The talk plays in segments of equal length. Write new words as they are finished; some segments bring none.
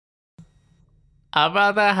I'd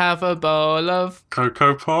rather have a bowl of...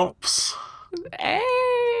 Cocoa Pops?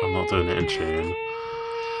 I'm I'm not doing it in tune.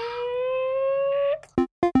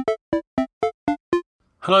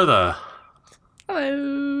 Hello there.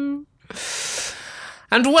 Hello.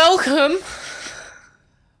 And welcome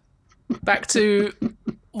back to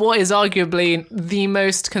what is arguably the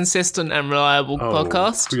most consistent and reliable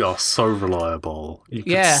podcast. We are so reliable. You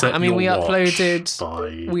could Yeah, set I mean, your we watch uploaded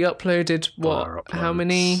what? our How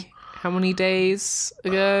uploads. many days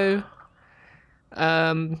ago?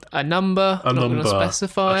 A number. A not number. Going to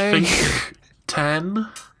specify. I think 10?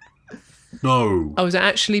 No. Oh, has it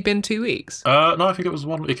actually been 2 weeks? No, I think it was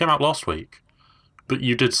one. It came out last week. But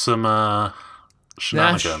you did some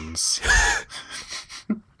shenanigans.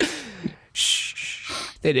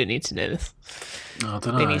 Shh. They don't need to know this. I don't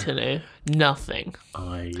know. They need to know nothing.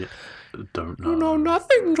 I don't know. You know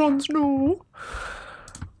nothing, Jon Snow.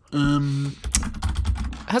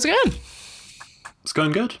 How's it going? It's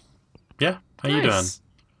going good. Yeah. How you doing?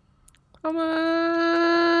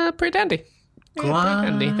 I'm pretty dandy. Yeah, Glad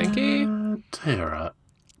pretty dandy, thank you. to hear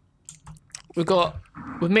it.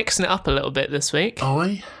 We're mixing it up a little bit this week. Are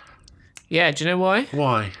we? Yeah, do you know why?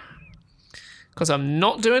 Why? Because I'm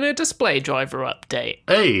not doing a display driver update.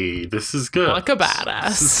 Hey, this is good. Like a badass.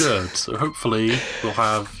 This is good. So hopefully we'll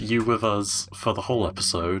have you with us for the whole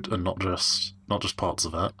episode and not just parts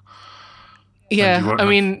of it. Yeah,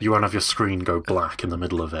 You won't have your screen go black in the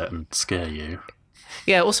middle of it and scare you.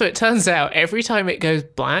 Yeah, also it turns out every time it goes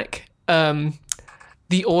black,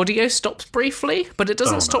 the audio stops briefly, but it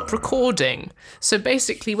doesn't stop recording. So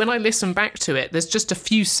basically, when I listen back to it, there's just a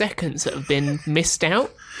few seconds that have been missed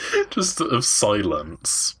out. Just of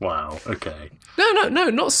silence. Wow, okay. No,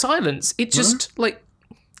 not silence. It just,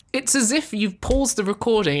 it's as if you've paused the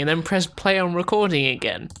recording and then pressed play on recording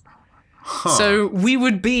again. Huh. So we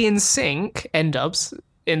would be in sync, N-dubs,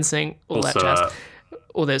 in sync, all that jazz,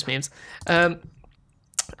 all those memes. And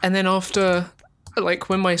then after,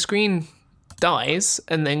 when my screen dies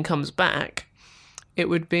and then comes back, it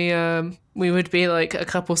would be, we would be a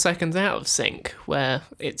couple seconds out of sync, where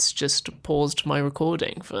it's just paused my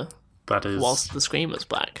recording whilst the screen was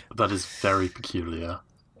black. That is very peculiar.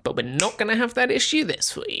 But we're not going to have that issue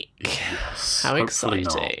this week. Yes. How Hopefully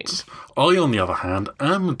exciting. Not. I, on the other hand,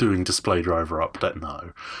 am doing display driver update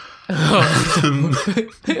now.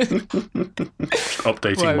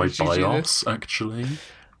 Updating Why my would you do BIOS, actually.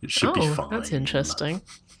 It should be fine. That's interesting.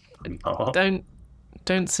 Not.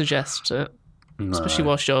 Don't suggest it. No. Especially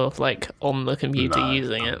whilst you're on the computer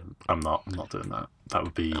using it. I'm not doing that. That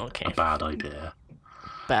would be a bad idea.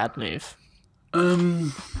 Bad move.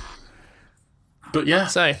 But yeah.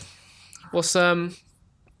 So, what's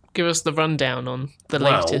give us the rundown on the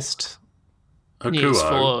latest news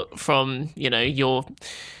from your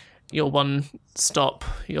one stop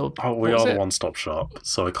we are the one-stop shop,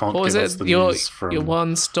 so I can't give us the news from your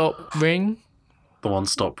one-stop ring. The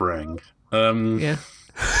one-stop ring. Yeah.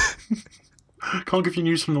 Can't give you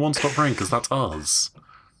news from the one-stop ring because that's us.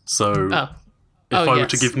 So if I were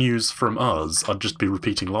to give news from us, I'd just be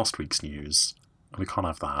repeating last week's news, and we can't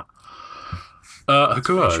have that.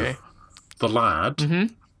 Hakuo, the lad,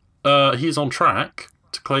 he is on track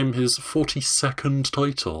to claim his 42nd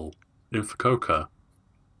title in Fukuoka.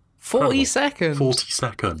 42nd?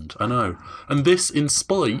 42nd, I know. And this in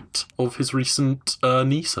spite of his recent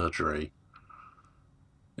knee surgery.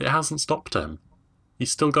 It hasn't stopped him.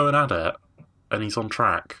 He's still going at it, and he's on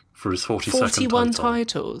track for his 42nd 41 title.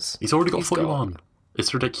 titles? He's already got 41.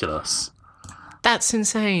 It's ridiculous. That's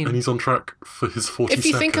insane. And he's on track for his 42nd. If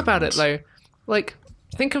you think about it, though,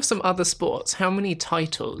 think of some other sports. How many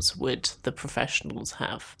titles would the professionals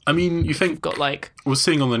have? I mean, you think... Got I was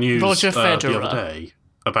seeing on the news Roger Federer. The other day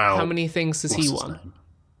about... How many things has he won?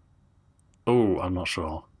 Oh, I'm not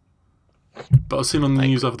sure. But I was seeing on the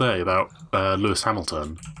news the other day about Lewis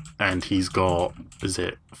Hamilton, and he's got, is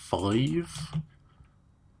it 5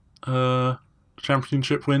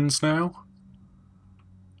 championship wins now?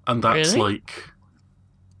 And that's really?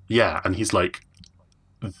 Yeah, and he's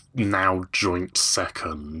now joint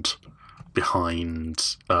second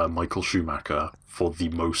behind Michael Schumacher for the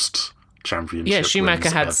most championship wins. Yeah,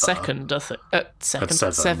 Schumacher had ever. second, I think.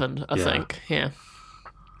 Seven, I think. Yeah.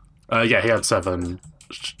 Yeah, he had 7.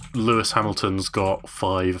 Lewis Hamilton's got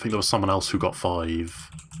 5. I think there was someone else who got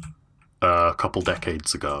 5 a couple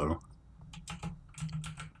decades ago.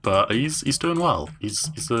 But he's doing well. He's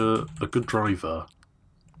a good driver.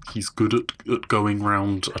 He's good at going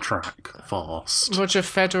round a track fast. Roger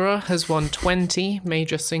Federer has won 20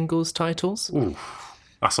 major singles titles. Ooh,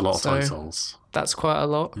 that's a lot of titles. That's quite a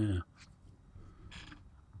lot. Yeah.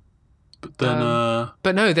 But then...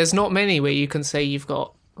 but no, there's not many where you can say you've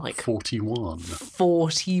got Like 41.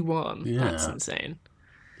 41. Yeah. That's insane.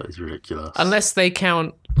 That is ridiculous. Unless they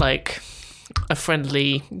count, like, a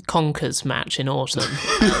friendly Conkers match in autumn.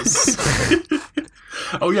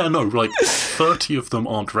 Oh, yeah, no, like, 30 of them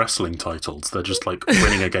aren't wrestling titles. They're just, like,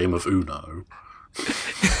 winning a game of Uno.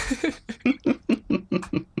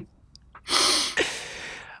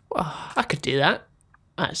 Well, I could do that.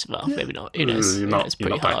 Well, maybe not. Uno's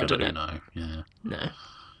pretty hard, isn't it? Yeah. No.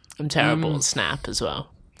 I'm terrible at Snap as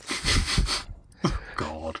well.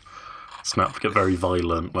 God. Snap get very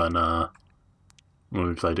violent when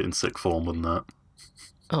we played it in sixth form, wasn't it?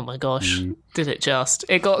 Oh my gosh. Did it just?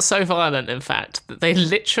 It got so violent, in fact, that they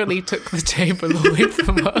literally took the table away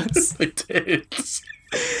from us. They did.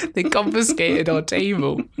 They confiscated our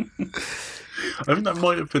table. I think that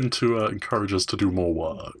might have been to encourage us to do more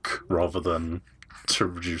work, rather than to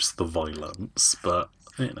reduce the violence, but,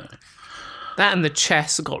 you know. That and the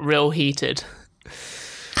chess got real heated.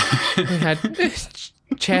 We had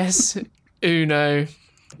chess, Uno,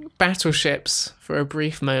 battleships for a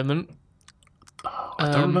brief moment. I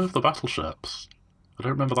don't remember the battleships. I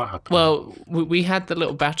don't remember that happening. Well, we had the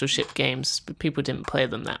little battleship games, but people didn't play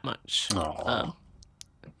them that much.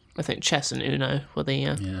 I think chess and Uno were the...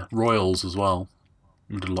 Yeah, Royals as well.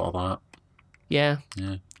 We did a lot of that. Yeah.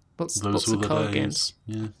 Yeah. Lots Those were of the card days. games.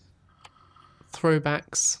 Yeah.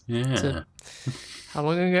 Throwbacks. Yeah. To, how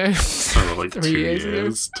long ago? Like 3 years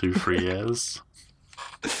ago? 3 years.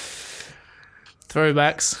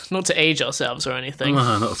 Throwbacks. Not to age ourselves or anything.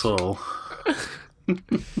 No, not at all.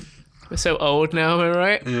 We're so old now, am I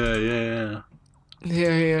right? Yeah.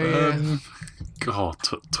 Yeah. God,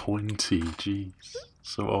 20, jeez.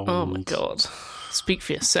 So old. Oh my god. Speak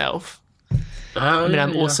for yourself. I mean,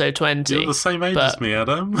 I'm also 20. You're the same age as me,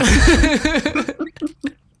 Adam.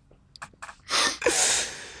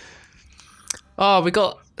 Oh, we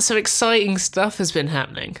got some exciting stuff has been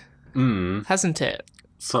happening. Hasn't it?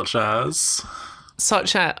 Such as...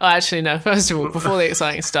 actually, no. First of all, before the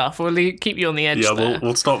exciting stuff, we'll keep you on the edge. Yeah,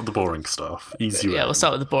 we'll start with the boring stuff. Easy. Yeah, we'll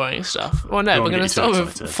start with the boring stuff. Well, no, we're going to start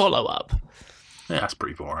with follow-up. Yeah, that's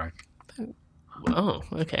pretty boring. Oh,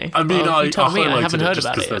 okay. I mean, well, you told me I haven't heard just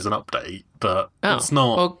about because it. There's an update, but it's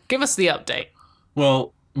not. Well, give us the update.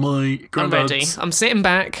 Well, my granddad's... I'm ready. I'm sitting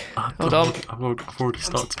back. Hold on. I've already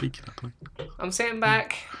started speaking. I'm sitting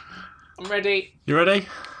back. I'm ready. You ready?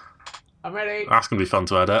 I'm ready. That's gonna be fun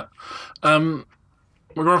to edit. My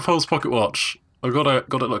grandfather's pocket watch. I got it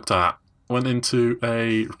looked at. Went into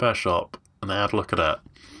a repair shop and they had a look at it,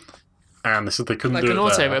 and they said they couldn't do it. Like an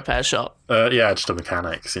auto there. repair shop. Yeah, just a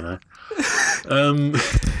mechanics, you know.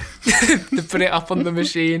 They put it up on the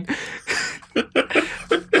machine.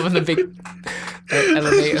 On the big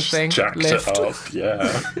elevator just thing. Jacked lift. it up,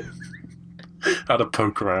 yeah. Had a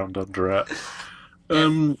poke around under it.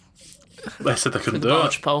 They said they couldn't do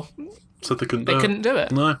barge it. pole. Said they couldn't They do it. couldn't do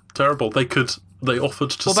it. No, terrible. They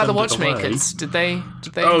offered to What about the send it watchmakers? away. Did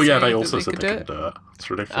they? Oh yeah, say they that also they said could they do couldn't do it. It's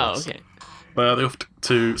Oh, ridiculous. okay. They offered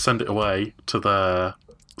to send it away to their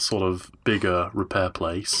sort of bigger repair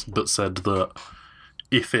place, but said that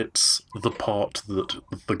if it's the part that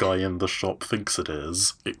the guy in the shop thinks it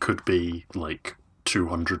is, it could be like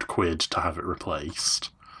 200 quid to have it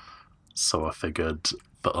replaced. So I figured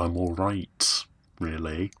that I'm alright,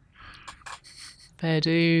 really. Fair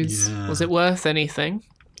dues. Yeah. Was it worth anything?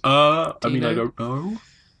 I you know? I don't know.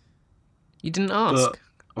 You didn't ask.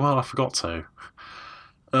 Well, I forgot to.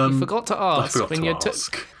 You forgot to ask when you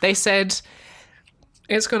took. They said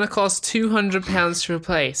it's going to cost £200 to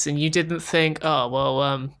replace, and you didn't think, oh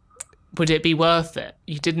well, would it be worth it?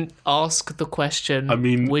 You didn't ask the question. I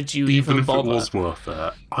mean, would you even even if bother? it was worth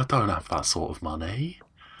it, I don't have that sort of money.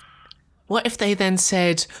 What if they then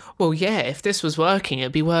said, well, yeah, if this was working,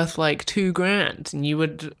 it'd be worth like £2,000, and you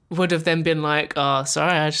would have then been like, oh,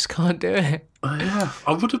 sorry, I just can't do it. Yeah,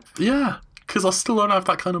 I would have. Yeah, because I still don't have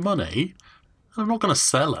that kind of money. I'm not going to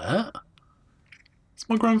sell it. It's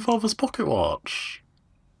my grandfather's pocket watch.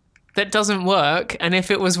 That doesn't work, and if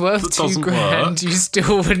it was worth £2,000, you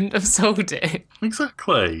still wouldn't have sold it.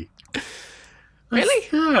 Exactly. Really?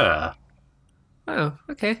 Yeah. Oh,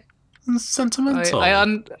 okay. It's sentimental.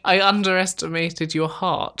 I underestimated your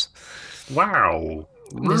heart, Wow.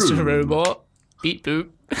 Rude. Mr. Robot. Beep boop.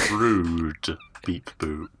 Rude. Beep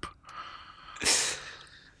boop.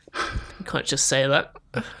 You can't just say that.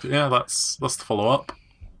 Yeah, that's the follow-up.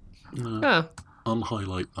 Oh, I'll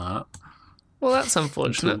highlight that well, that's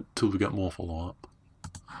unfortunate. until we get more follow-up.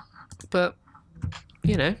 But,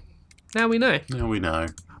 you know, now we know. Now we know.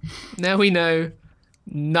 Now we know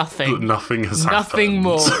nothing. Nothing has Nothing happened.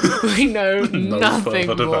 more. We know No nothing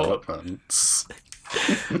further more. developments.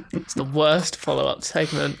 It's the worst follow-up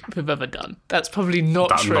segment we've ever done. That's probably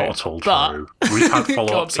not true. Not at all true. We've had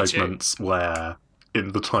follow-up segments where,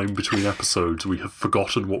 in the time between episodes, we have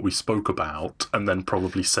forgotten what we spoke about and then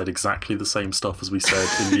probably said exactly the same stuff as we said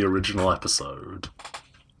in the original episode.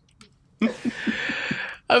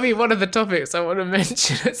 I mean, one of the topics I want to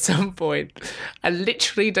mention at some point, I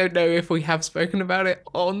literally don't know if we have spoken about it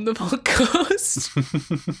on the podcast,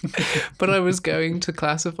 but I was going to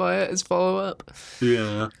classify it as follow-up.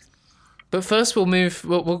 Yeah. But first we'll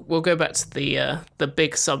go back to the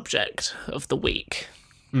big subject of the week,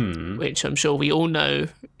 which I'm sure we all know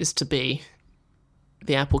is to be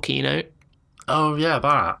the Apple keynote. Oh, yeah,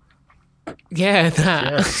 that. Yeah,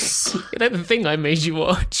 that. Yes. You know, the thing I made you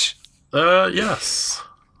watch? Yes.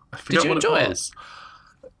 I forget Did you what enjoy it was.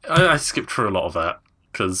 I skipped through a lot of that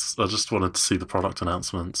because I just wanted to see the product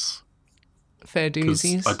announcements. Fair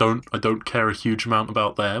doozies. I don't care a huge amount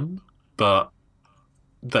about them, but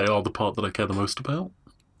they are the part that I care the most about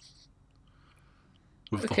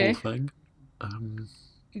with the whole thing.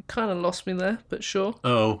 You kind of lost me there, but sure.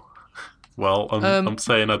 Oh, well, I'm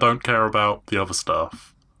saying I don't care about the other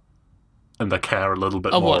stuff, and I care a little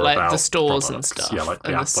bit more about the stores products. and stuff, Yeah, like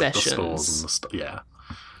and the sessions. the stores and the yeah.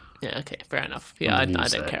 Yeah, okay, fair enough. Yeah, I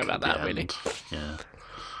don't care about that really. Yeah.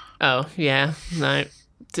 Oh, yeah, no,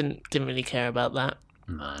 didn't really care about that.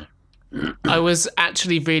 No. I was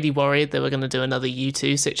actually really worried they were going to do another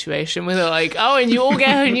U2 situation where they're like, oh, and you all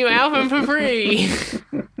get a new album for free.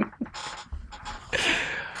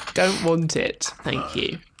 Don't want it. Thank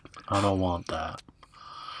you. I don't want that.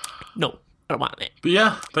 No, I don't want it. But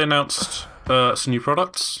yeah, they announced some new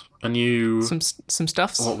products, a new... Some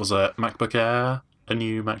stuffs. What was it? MacBook Air, a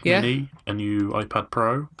new Mac Mini, a new iPad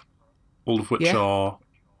Pro, all of which are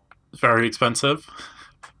very expensive,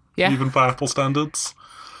 even by Apple standards.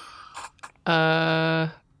 No,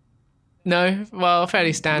 well,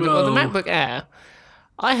 fairly standard. Well, the MacBook Air,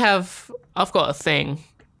 I've got a thing.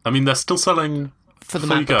 I mean, they're still selling... For the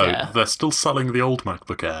MacBook Air. They're still selling the old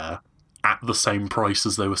MacBook Air at the same price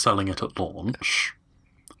as they were selling it at launch.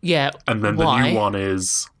 Yeah, and then the new one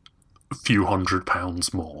is a few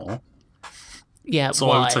 £100 more. Yeah, so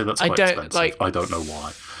I would say that's quite expensive. I don't know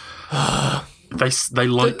why. They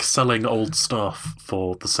like selling old stuff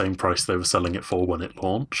for the same price they were selling it for when it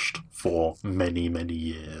launched for many, many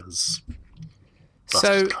years. That's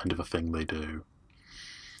just kind of a thing they do.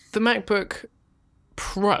 The MacBook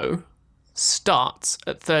Pro starts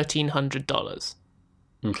at $1,300.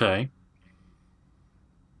 Okay.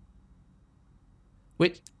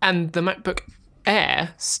 And the MacBook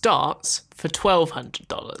Air starts for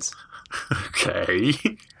 $1,200. Okay.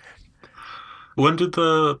 When did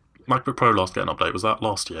the MacBook Pro last get an update? Was that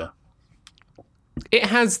last year? It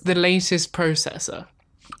has the latest processor.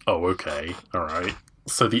 Oh, okay. All right.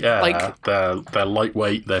 So the Air, they're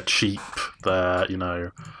lightweight, they're cheap, their,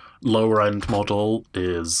 lower end model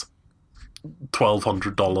is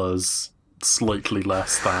 $1,200, slightly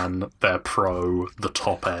less than their Pro, the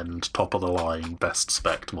top end, top of the line, best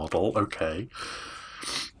spec model. Okay.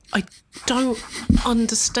 I don't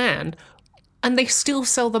understand. And they still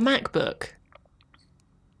sell the MacBook.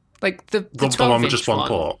 Like the one with just one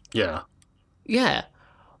port. Yeah. Yeah.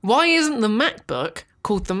 Why isn't the MacBook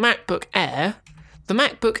called the MacBook Air, the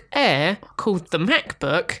MacBook Air called the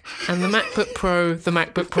MacBook, and the MacBook Pro the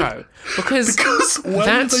MacBook Pro? Because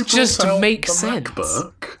that's just makes sense.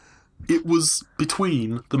 MacBook, it was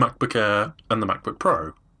between the MacBook Air and the MacBook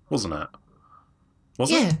Pro, wasn't it?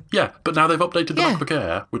 Was it? Yeah, but now they've updated the MacBook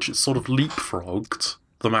Air, which is sort of leapfrogged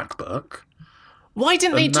the MacBook. Why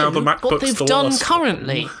didn't they do what they've done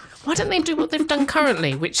currently? Why don't they do what they've done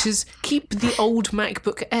currently, which is keep the old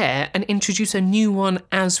MacBook Air and introduce a new one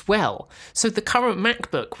as well? So the current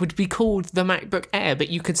MacBook would be called the MacBook Air, but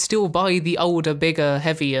you could still buy the older, bigger,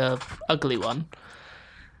 heavier, ugly one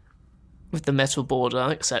with the metal border,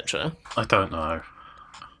 etc. I don't know.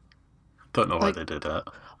 Don't know why they did it.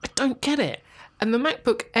 I don't get it. And the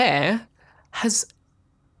MacBook Air has,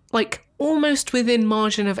 almost within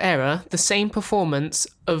margin of error, the same performance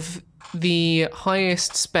of the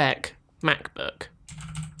highest spec MacBook.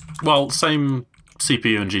 Well, same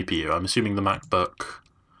CPU and GPU. I'm assuming the MacBook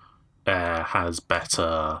Air has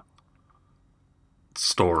better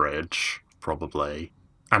storage, probably.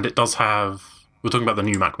 And it does have... We're talking about the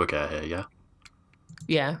new MacBook Air here, yeah?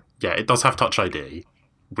 Yeah. Yeah, it does have Touch ID,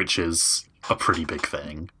 which is a pretty big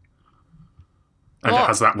thing. And it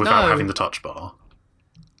has that without having the touch bar.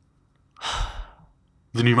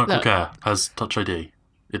 The new MacBook Air has Touch ID.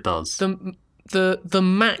 It does. The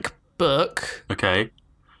MacBook. Okay.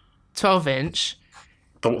 12-inch.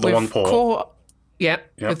 The one port.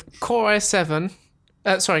 With Core i7.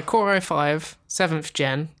 Core i5, 7th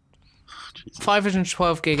gen, Jesus.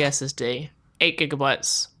 512 gig SSD, 8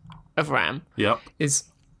 gigabytes of RAM. Yep. Is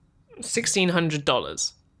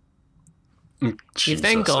 $1,600. Jesus, You've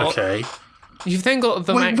then got okay. You've then got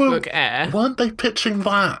the MacBook Air. Weren't they pitching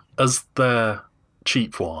that as their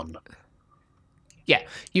cheap one? Yeah.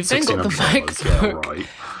 You've then got the MacBook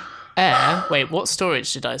Air. Wait, what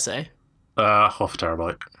storage did I say? Half a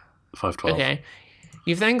terabyte. 512. Okay.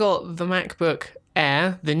 You've then got the MacBook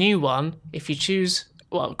Air, the new one. If you choose,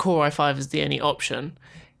 well, Core i5 is the only option.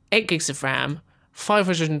 8 gigs of RAM,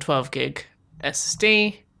 512 gig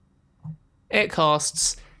SSD. It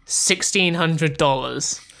costs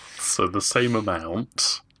 $1,600. So the same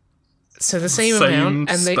amount. Same amount,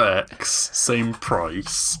 and specs, same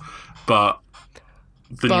price, but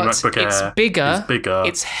the new MacBook Air is bigger,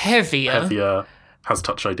 it's heavier, has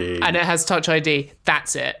Touch ID, and it has Touch ID.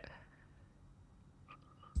 That's it.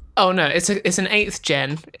 Oh no, it's an 8th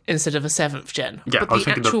gen instead of a 7th gen. Yeah, but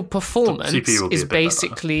the actual performance is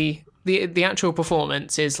basically the actual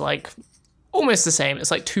performance is like almost the same.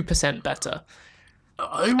 It's like 2% better.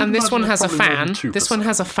 And this one has a fan. This one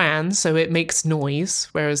has a fan, so it makes noise,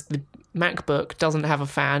 whereas the MacBook doesn't have a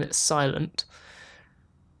fan. It's silent.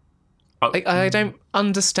 I don't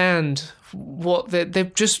understand what they're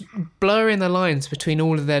just blurring the lines between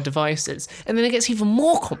all of their devices, and then it gets even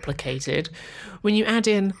more complicated when you add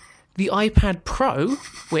in the iPad Pro,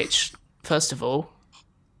 which, first of all,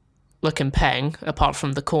 look and peng, apart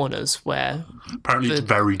from the corners where apparently it's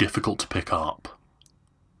very difficult to pick up.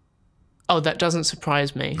 Oh, that doesn't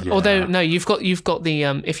surprise me. Yeah. Although, no, you've got the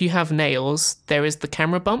if you have nails, there is the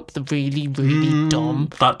camera bump, the really, really dumb,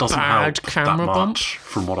 that doesn't bad help camera that bump. much,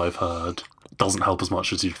 from what I've heard. Doesn't help as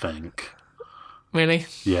much as you'd think. Really?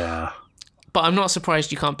 Yeah. But I'm not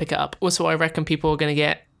surprised you can't pick it up. Also, I reckon people are going to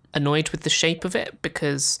get annoyed with the shape of it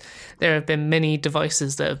because there have been many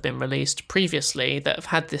devices that have been released previously that have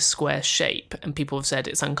had this square shape, and people have said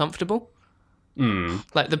it's uncomfortable.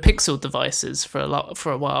 Like the Pixel devices for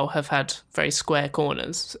a while have had very square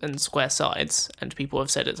corners and square sides, and people have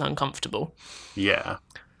said it's uncomfortable. Yeah.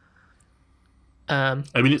 I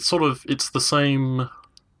mean, it's the same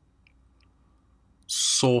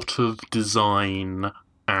sort of design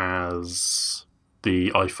as the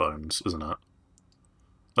iPhones, isn't it?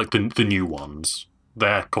 Like the new ones.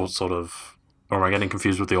 They're called sort of... Or am I getting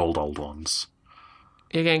confused with the old ones?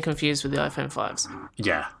 You're getting confused with the iPhone 5s.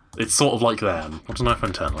 Yeah. It's sort of like them. What does an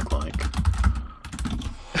iPhone 10 look like?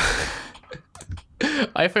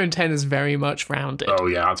 iPhone 10 is very much rounded. Oh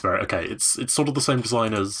yeah, that's very... Okay, it's sort of the same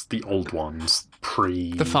design as the old ones,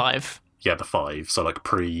 The 5. Yeah, the 5. So like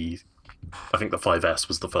I think the 5S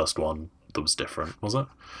was the first one that was different, was it?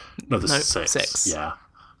 No, the 6. Yeah.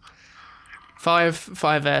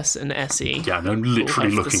 5S, and SE. Yeah, no, I'm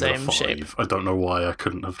literally looking at the 5. Shape. I don't know why I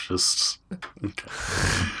couldn't have just... Okay.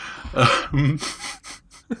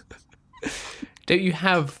 Don't you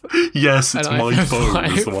have... Yes, it's my phone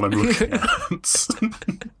 5? is the one I'm looking at.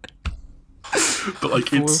 But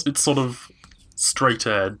like, it's sort of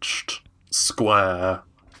straight-edged, square,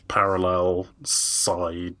 parallel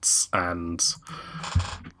sides, and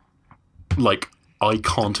like, I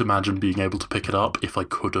can't imagine being able to pick it up if I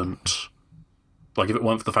couldn't... Like, if it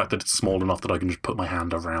weren't for the fact that it's small enough that I can just put my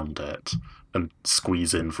hand around it and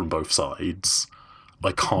squeeze in from both sides,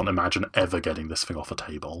 I can't imagine ever getting this thing off a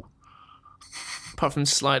table. Apart from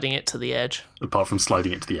sliding it to the edge.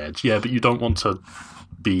 Yeah, but you don't want to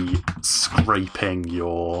be scraping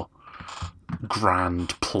your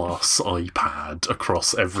Grand Plus iPad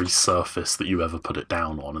across every surface that you ever put it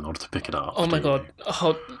down on in order to pick it up. Oh my god.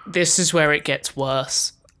 Oh, this is where it gets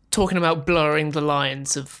worse. Talking about blurring the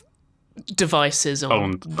lines of devices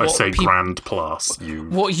on I say Grand Plus.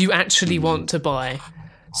 What you actually want to buy.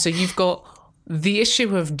 So you've got the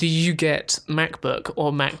issue of, do you get MacBook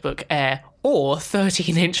or MacBook Air or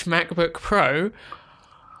 13-inch MacBook Pro?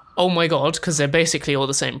 Oh my god, because they're basically all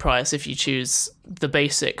the same price if you choose the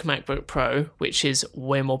basic MacBook Pro, which is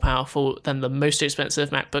way more powerful than the most expensive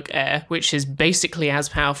MacBook Air, which is basically as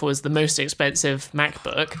powerful as the most expensive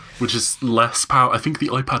MacBook. Which is less power. I think the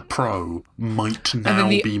iPad Pro might now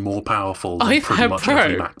be more powerful than pretty much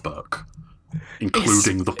every MacBook,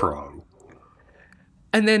 including the Pro.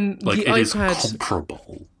 And then like, the iPad iPad... is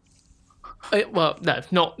comparable. Well, no,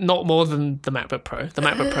 not more than the MacBook Pro. The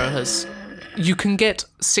MacBook Pro has... You can get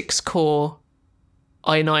 6-core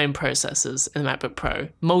i9 processors in the MacBook Pro.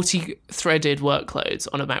 Multi-threaded workloads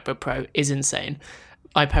on a MacBook Pro is insane.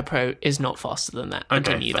 iPad Pro is not faster than that. I'm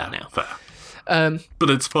telling you that now. Fair. But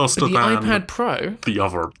it's faster than iPad Pro, the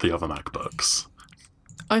other MacBooks.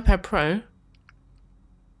 iPad Pro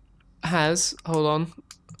has... Hold on.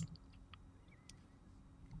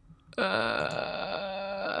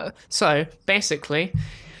 So basically,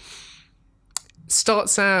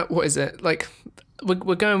 starts at, what is it? Like,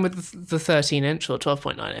 we're going with the 13-inch or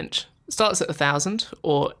 12.9-inch. Starts at 1,000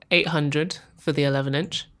 or 800 for the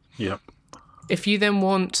 11-inch. Yep. If you then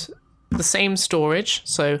want the same storage,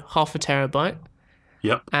 so half a terabyte.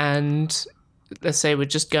 Yep. And let's say we're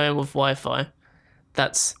just going with Wi-Fi,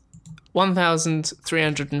 that's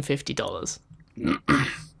 $1,350.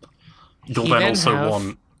 You'll then also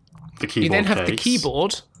want the keyboard. You then have case the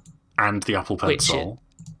keyboard and the Apple Pencil.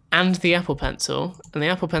 And the Apple Pencil. And the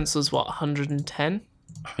Apple Pencil's what, 110?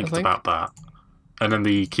 I think it's about that. And then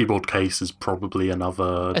the keyboard case is probably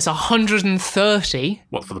another... It's 130.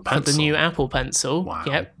 What, for the pencil? For the new Apple Pencil. Wow.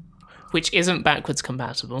 Yep. Which isn't backwards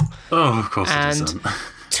compatible. Oh, of course it isn't.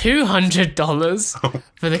 $200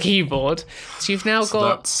 for the keyboard. So you've now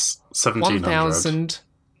got... That's 1,700.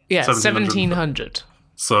 Yeah, 1,700.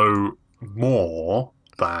 So more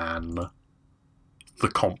than the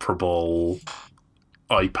comparable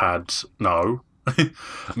iPad,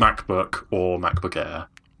 MacBook or MacBook Air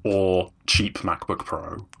or cheap MacBook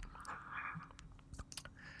Pro.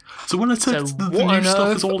 So when I said the new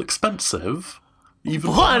stuff is all expensive,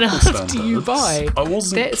 even what on earth do you buy? I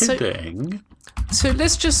wasn't kidding. So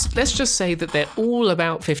let's just say that they're all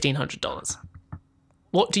about $1,500.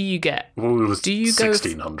 What do you get? Well, it was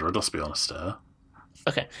 $1,600. Let's be honest here.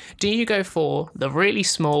 Okay. Do you go for the really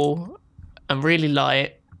small and really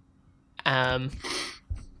light, and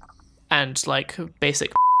like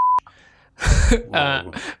basic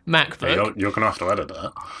MacBook? You're gonna have to edit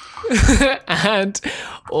that.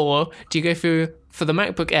 Or do you go for the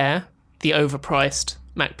MacBook Air, the overpriced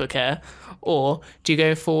MacBook Air, or do you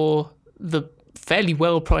go for the fairly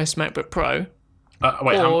well-priced MacBook Pro?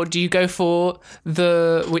 Do you go for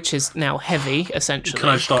which is now heavy, essentially? Can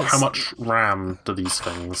I start? How much RAM do these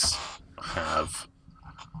things have?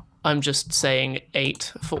 I'm just saying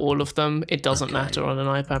 8 for all of them. It doesn't matter on an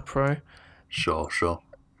iPad Pro. Sure.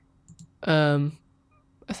 I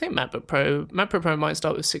think MacBook Pro might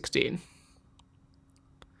start with 16.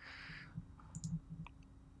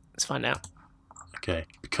 Let's find out. Okay,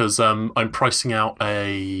 because I'm pricing out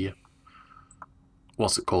a...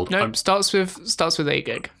 What's it called? No, starts with 8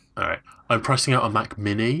 gig. All right, I'm pricing out a Mac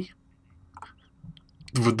Mini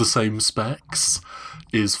with the same specs.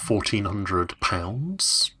 Is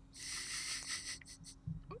 £1,400.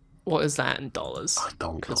 What is that in dollars? I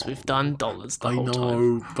don't know. Because we've done dollars the whole time. I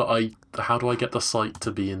know, but how do I get the site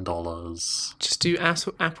to be in dollars? Just do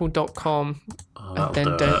apple.com and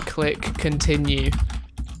then don't click continue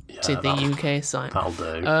to the UK site. That'll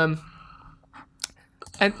do.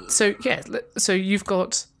 And so you've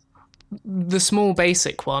got the small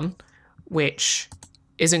basic one, which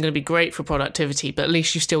isn't going to be great for productivity, but at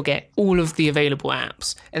least you still get all of the available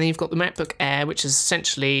apps. And then you've got the MacBook Air, which is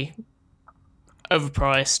essentially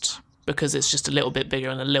overpriced because it's just a little bit bigger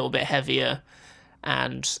and a little bit heavier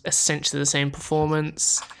and essentially the same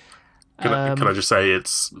performance. Can I just say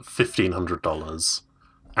it's $1,500,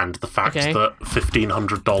 and the fact that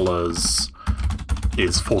 $1,500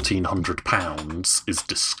 is £1,400 is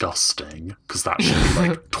disgusting, because that should be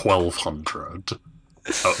like $1,200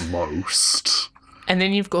 at most. And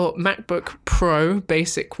then you've got MacBook Pro,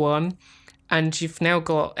 basic one, and you've now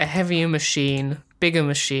got a heavier machine, bigger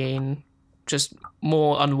machine, just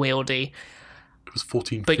more unwieldy. It was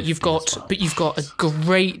 $1,450. But you've got a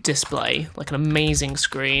great display, like an amazing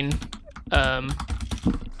screen. But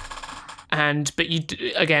you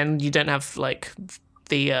don't have like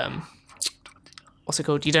the what's it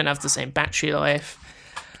called? You don't have the same battery life,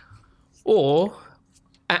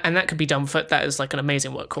 and that could be done for that is like an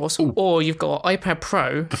amazing workhorse. Ooh. Or you've got iPad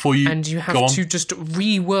Pro, and you have to just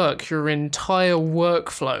rework your entire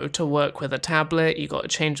workflow to work with a tablet. You got to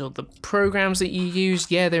change all the programs that you use.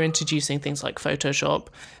 Yeah, they're introducing things like Photoshop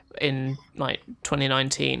in like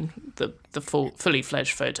 2019, the fully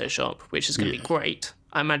fledged Photoshop, which is going to be great.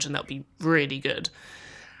 I imagine that'll be really good.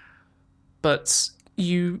 But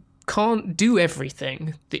you can't do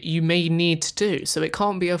everything that you may need to do, so it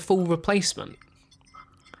can't be a full replacement.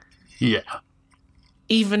 Yeah.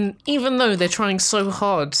 Even though they're trying so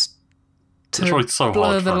hard to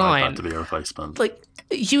blur the line to be a replacement. Like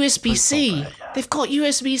USB-C, they've got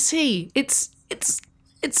USB-C. It's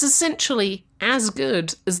essentially as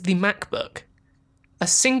good as the MacBook. A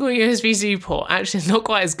single USB-C port. Actually, it's not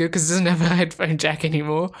quite as good because it doesn't have a headphone jack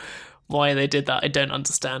anymore. Why they did that, I don't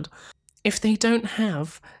understand. If they don't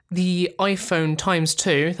have the iPhone ×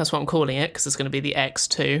 2, that's what I'm calling it, because it's going to be the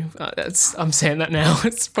X2. I'm saying that now.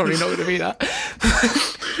 It's probably not going to be that.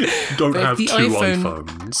 Don't have two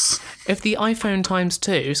iPhones. If the iPhone ×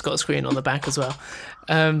 2, it's got a screen on the back as well,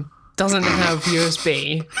 doesn't have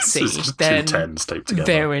USB-C, It's just then two tens taped together.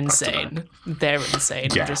 they're insane. They're insane.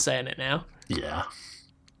 Yeah. I'm just saying it now. Yeah.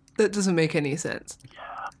 That doesn't make any sense.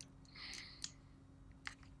 Yeah.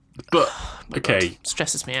 But, okay. God,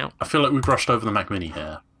 stresses me out. I feel like we brushed over the Mac Mini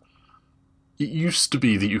here. It used to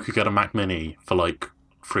be that you could get a Mac Mini for like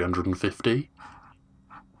 £350.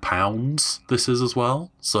 This is as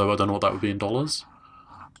well, so I don't know what that would be in dollars.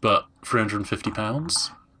 But £350.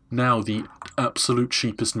 Now the absolute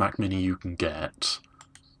cheapest Mac Mini you can get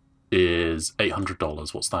is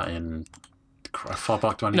 $800. What's that in? How far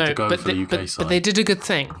back do I need to go for the UK side? But they did a good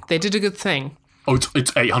thing. Oh, it's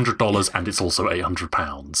 $800 and it's also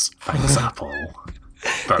 £800. Thanks, Apple.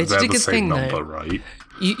 They did a good thing, number, right?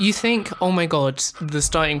 You think, oh my god, the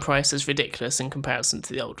starting price is ridiculous in comparison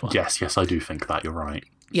to the old one. Yes, I do think that. You're right.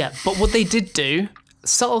 Yeah, but what they did do,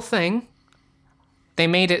 subtle thing, they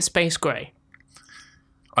made it space grey.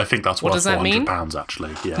 I think that's worth £400,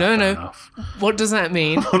 actually. Yeah, no. Enough. What does that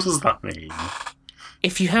mean? What does that mean?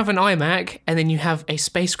 If you have an iMac and then you have a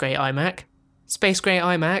space grey iMac,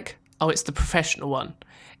 it's the professional one.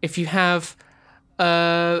 If you have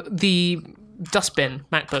the dustbin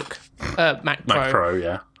MacBook, Mac Pro,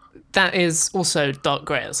 yeah. That is also dark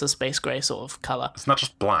grey. It's a space grey sort of colour. It's not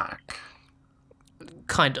just black.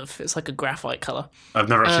 Kind of. It's like a graphite colour. I've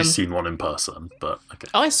never actually seen one in person, but okay.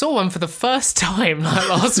 I saw one for the first time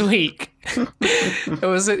last week. It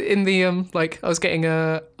was in the I was getting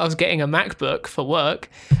a MacBook for work,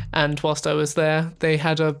 and whilst I was there, they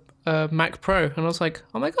had a Mac Pro, and I was like,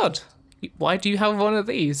 oh my god, why do you have one of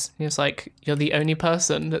these? And he was like, you're the only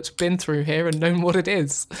person that's been through here and known what it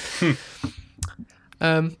is.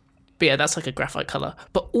 But yeah, that's like a graphite colour.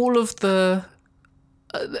 But all of they're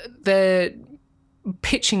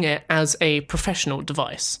pitching it as a professional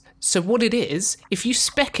device. So what it is, if you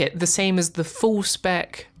spec it the same as the full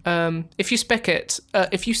spec, if you spec a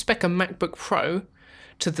MacBook Pro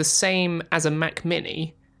to the same as a Mac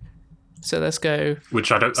Mini, so let's go.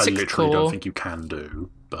 Which I literally don't think you can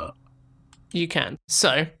do, but you can.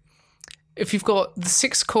 So if you've got the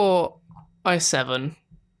 6-core i7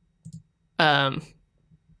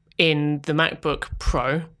 in the MacBook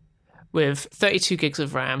Pro with 32 gigs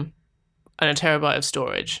of RAM and a terabyte of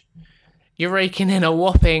storage, you're raking in a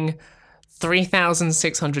whopping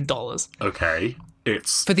 $3,600. Okay.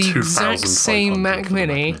 It's for the exact same Mac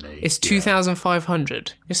Mini. It's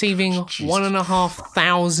 $2,500. You're saving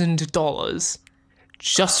 $1,500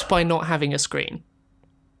 just by not having a screen.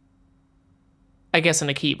 I guess,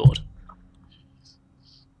 and a keyboard.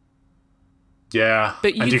 Yeah,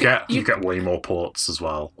 but you get way more ports as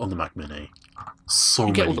well on the Mac Mini.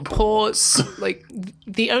 You get all the ports. Like,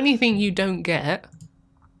 the only thing you don't get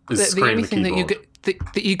is the only thing that you're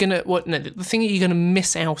gonna the thing that you're gonna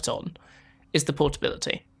miss out on is the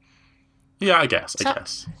portability. Yeah, I guess. I can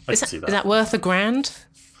see that. Is that worth $1,000?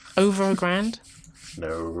 Over $1,000?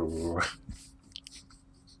 No.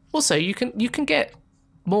 Also, you can get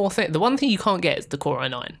more things. The one thing you can't get is the Core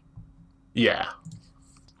i9. Yeah.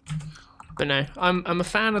 But no, I'm a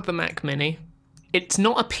fan of the Mac Mini. It's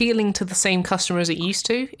not appealing to the same customer as it used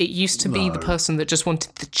to. It used to be the person that just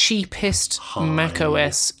wanted the cheapest Mac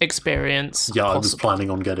OS experience possible. I was planning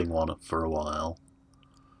on getting one for a while.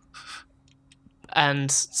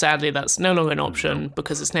 And sadly, that's no longer an option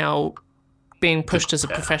because it's now being pushed as a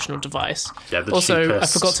professional device. Yeah, the also, I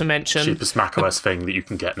forgot to mention... The cheapest Mac OS thing that you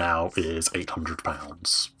can get now is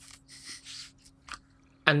 £800.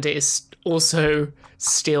 And it is also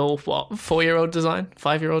still, 4-year-old design?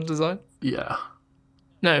 5-year-old design? Yeah.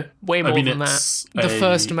 No, way more than that. The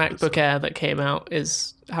first MacBook Air that came out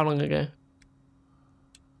is how long ago?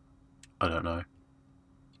 I don't know.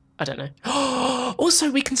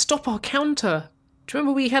 Also, we can stop our counter. Do you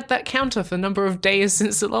remember we had that counter for the number of days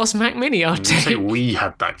since the last Mac Mini update? You say we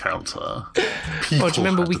had that counter. Do you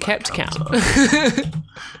remember we kept count?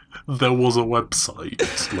 There was a website,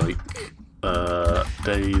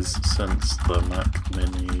 days since the Mac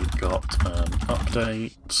Mini got an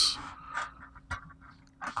update.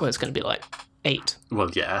 Well, it's going to be 8. Well,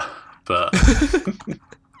 yeah, but...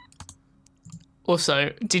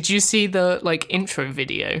 Also, did you see the intro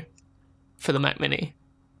video for the Mac Mini?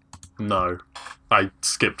 No. I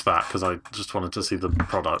skipped that because I just wanted to see the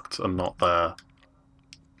product and not their...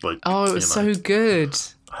 it was so good.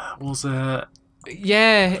 Was it?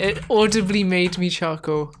 Yeah, it audibly made me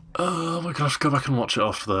chuckle. Oh my gosh, go back and watch it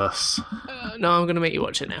after this. No, I'm going to make you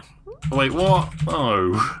watch it now. Wait, what?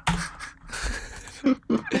 Oh.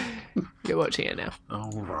 You're watching it now.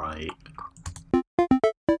 Alright.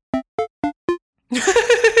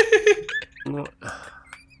 What?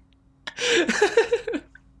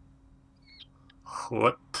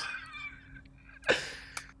 What?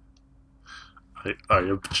 I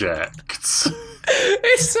object.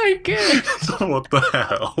 It's so good. What the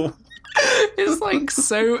hell? It's like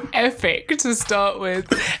so epic to start with,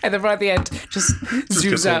 and then right at the end, just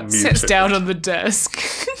zooms out, sits down on the desk.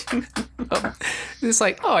 It's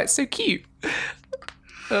like, oh, it's so cute.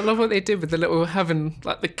 I love what they did with the little having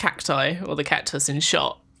like the cacti or the cactus in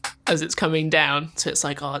shot as it's coming down. So it's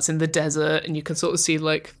like, oh, it's in the desert, and you can sort of see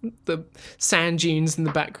like the sand dunes in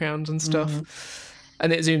the background and stuff.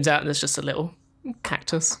 And it zooms out, and there's just a little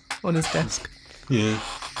cactus on his desk. Yeah,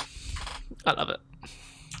 I love it.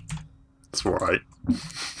 it's alright.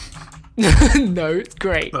 No, it's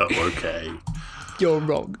great. Oh, okay. You're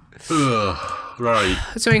wrong. Ugh, right.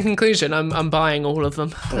 So in conclusion, I'm buying all of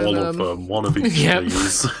them. All of them. One of each Yep. of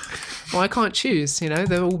these. Well, I can't choose,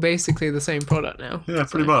 they're all basically the same product now. Yeah,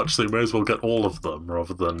 pretty much. So you may as well get all of them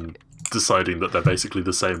rather than deciding that they're basically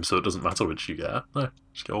the same, so it doesn't matter which you get. No,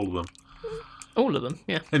 just get all of them. All of them,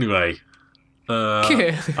 yeah. Anyway,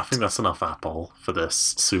 Good. I think that's enough Apple for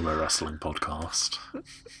this sumo wrestling podcast.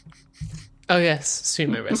 Oh yes,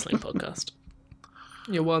 sumo wrestling podcast.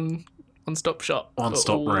 Your one-stop shop.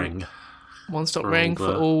 One-stop ring. One-stop for ring all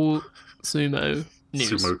for the all sumo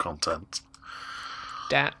news. Sumo content.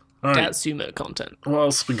 Dat Right. sumo content. What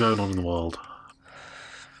else has been going on in the world?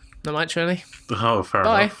 Not much really. Oh, fair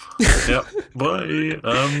Bye. enough. Yep.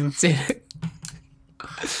 Bye. See you.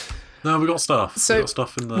 No, we got stuff. So, we got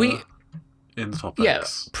stuff in the topics. Yeah,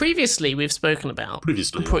 previously we've spoken about.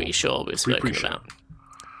 Previously, I'm pretty sure we've spoken pre-show.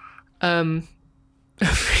 about.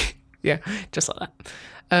 Yeah, just like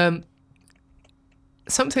that.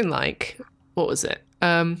 Something like, what was it?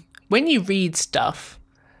 When you read stuff,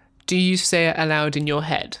 do you say it aloud in your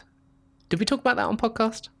head? Did we talk about that on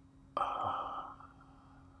podcast?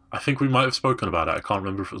 I think we might have spoken about it. I can't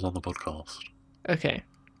remember if it was on the podcast. Okay.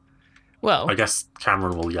 Well, I guess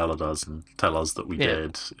Cameron will yell at us and tell us that we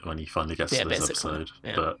did when he finally gets to this basically. episode.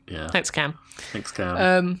 Yeah. But yeah, thanks, Cam. thanks,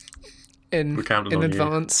 Cam. In We're counting on you.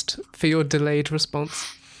 advance for your delayed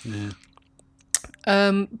response. Yeah.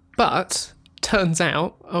 But turns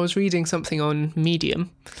out I was reading something on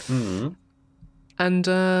Medium, and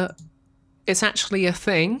it's actually a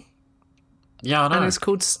thing. Yeah, I know. And it's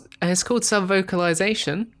called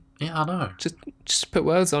subvocalization. Yeah, I know. Just put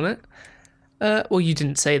words on it. Well, you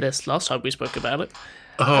didn't say this last time we spoke about it.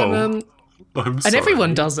 Oh, And, I'm and sorry.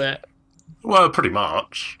 everyone does it. Well, pretty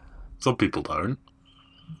much. Some people don't.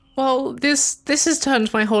 Well, this has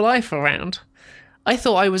turned my whole life around. I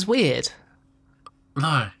thought I was weird.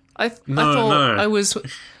 No. I thought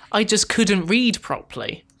I just couldn't read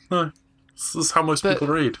properly. No. This is how most people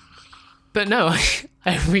read. But no,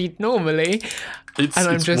 I read normally, and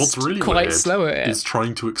I'm just what's really quite weird slow at it. is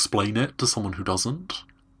trying to explain it to someone who doesn't.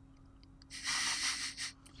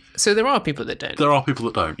 So there are people that don't. There are people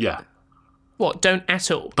that don't, yeah. What, don't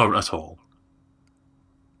at all? Don't at all.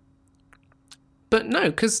 But no,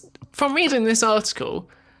 because from reading this article,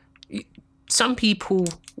 some people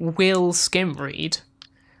will skim read,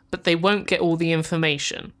 but they won't get all the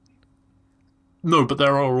information. No, but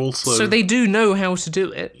there are also... So they do know how to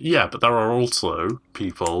do it. Yeah, but there are also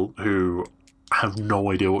people who have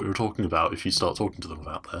no idea what you're talking about if you start talking to them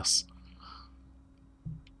about this.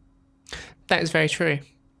 That is very true.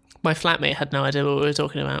 My flatmate had no idea what we were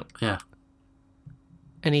talking about. Yeah.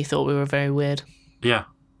 And he thought we were very weird. Yeah.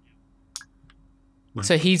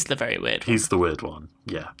 So he's the very weird one. He's the weird one,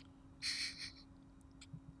 yeah.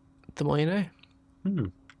 The more you know.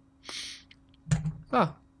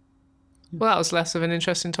 Oh. Well, that was less of an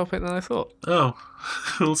interesting topic than I thought. Oh,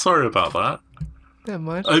 well, sorry about that. Never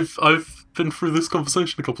mind. I've been through this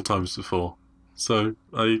conversation a couple times before, so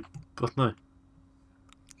I don't know.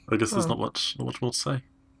 I guess there's not much more to say.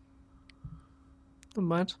 Never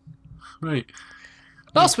mind. Right.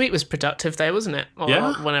 Last week was productive, though, wasn't it? Or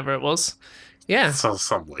Yeah? whenever it was. Yeah. So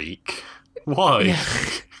some week. Why? Yeah.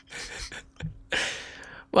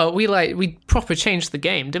 Well, we proper changed the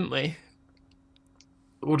game, didn't we?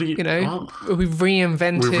 What do you... You know, what? we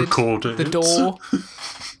reinvented We recorded the it. door.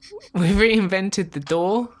 We reinvented the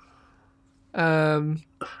door. And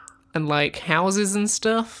like houses and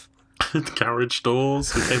stuff. Garage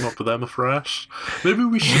doors. We came up with them afresh. Maybe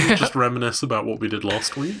we should just reminisce about what we did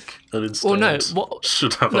last week, and instead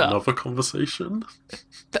should have another conversation.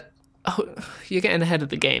 You're getting ahead of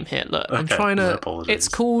the game here. Look, I'm Okay, trying my to. apologies. It's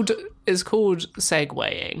called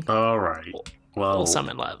segueing All right. Well, or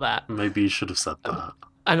something like that. maybe you should have said that.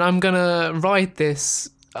 And I'm gonna ride this.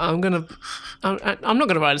 I'm not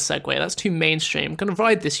gonna ride a Segway. That's too mainstream. I'm gonna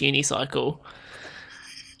ride this unicycle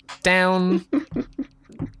down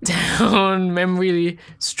Memory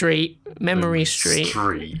Street.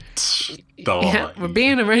 Street. Die. Yeah, we're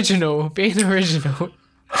being original.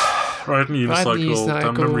 Riding a unicycle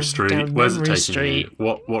down Memory Street. down Where's Memory it taking Street. you?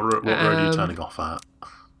 What road are you turning off at?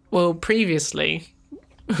 Well, previously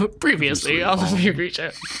on the Movie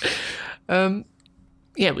Show,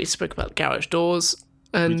 we spoke about the garage doors,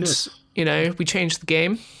 and we changed the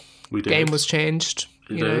game. We did. Game was changed.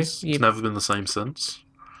 It's never been the same since.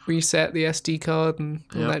 Reset the SD card and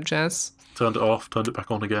all that jazz. Turned it off, turned it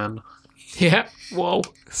back on again. Yeah. Whoa.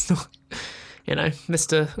 It's not,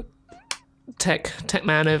 Mr. Tech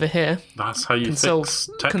man over here. That's how you can fix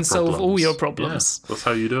tech can problems. Solve all your problems. Yeah, that's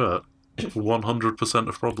how you do it. 100%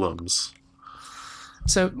 of problems.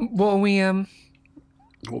 So what are we? What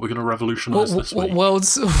we're going to revolutionise this week?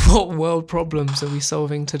 What world problems are we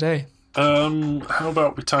solving today? How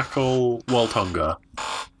about we tackle world hunger?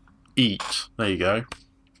 Eat. There you go.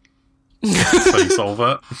 That's how you solve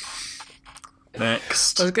it.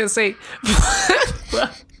 Next. I was going to say...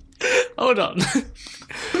 Hold on.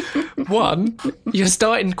 One, you're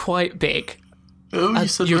starting quite big. Oh, you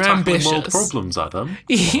said you're we're tackling ambitious. world problems, Adam.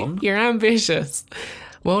 You're ambitious.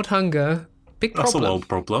 World hunger, big problem. That's a world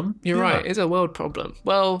problem. You're right, it's a world problem.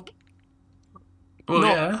 Well,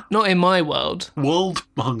 yeah. Not in my world. World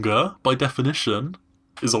hunger, by definition,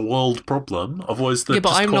 is a world problem. Otherwise, they but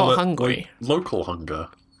just I'm call not it hungry. Local hunger.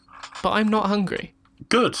 But I'm not hungry.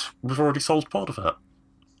 Good. We've already solved part of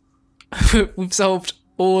it. We've solved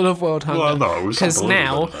all of world hunger. Well, no, we've solved a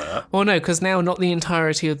little bit of it. Well, no, because now not the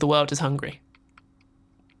entirety of the world is hungry.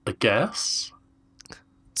 I guess.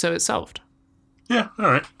 So it's solved. Yeah,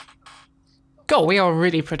 alright. God, we are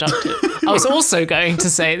really productive. I was also going to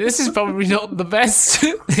say this is probably not the best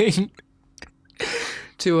thing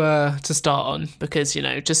to start on because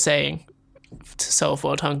just saying to solve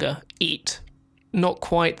world hunger, eat, not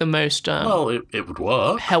quite the most well, it would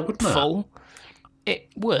work. helpful. It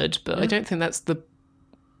would, but I don't think that's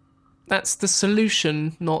the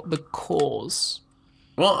solution, not the cause.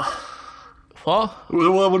 What? What?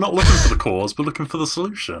 Well, we're not looking for the cause, we're looking for the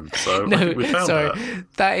solution. So I think we found it.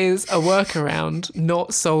 That is a workaround,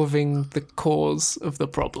 not solving the cause of the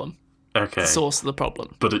problem. Okay. The source of the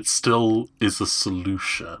problem. But it still is a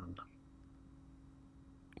solution.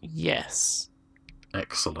 Yes.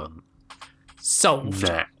 Excellent. Solved.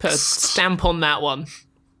 Next. Put a stamp on that one.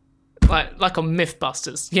 Like on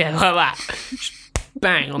Mythbusters. Yeah, like that.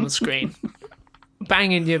 Bang on the screen.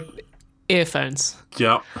 Bang in your earphones.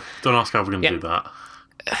 Yeah. Don't ask how we're going to do that.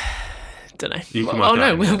 Don't know. You can Oh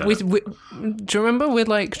no, do you remember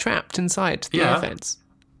we're trapped inside the earphones?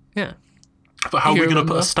 Yeah. But how are we going to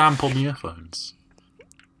put a stamp on the earphones?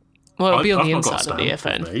 Well, it'll be on I've the not got inside a of the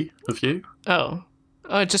stamp earphone. with me. Have you?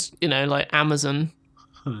 Oh, just like Amazon.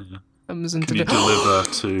 Amazon Can you deliver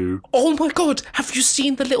to... Oh my god, have you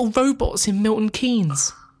seen the little robots in Milton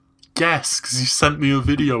Keynes? Yes, because you sent me a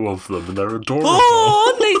video of them and they're adorable.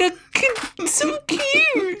 Oh, they are so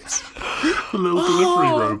cute. The little delivery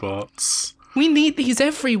robots. We need these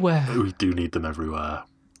everywhere. We do need them everywhere.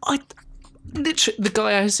 Literally, the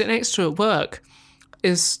guy I sit next to at work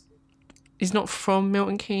he's not from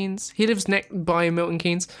Milton Keynes. He lives by Milton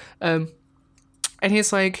Keynes. And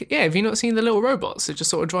he's like, yeah, have you not seen the little robots that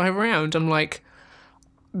just sort of drive around? I'm like,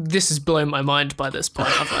 this has blown my mind by this point.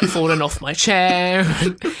 I've fallen off my chair.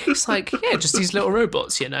 It's like, yeah, just these little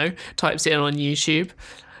robots, types it in on YouTube.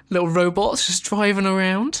 Little robots just driving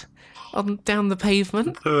around down the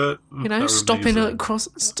pavement. Stopping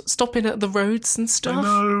at the roads and stuff. I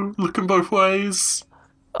know, looking both ways.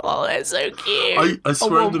 Oh, they're so cute. I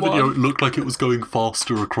swear in the video it looked like it was going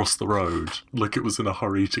faster across the road. Like it was in a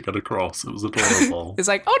hurry to get across. It was adorable. It's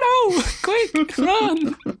like, oh no, quick,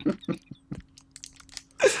 run.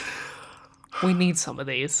 We need some of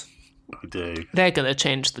these. We do. They're going to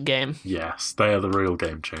change the game. Yes, they are the real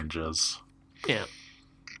game changers. Yeah.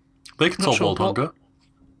 They could solve world hunger.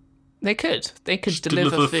 They could. They could Just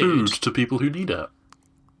deliver food to people who need it.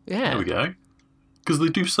 Yeah. There we go. Because they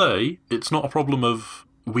do say it's not a problem of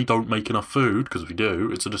we don't make enough food, because we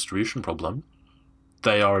do. It's a distribution problem.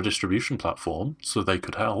 They are a distribution platform, so they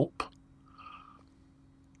could help.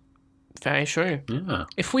 Very true. Yeah.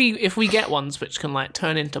 If we get ones which can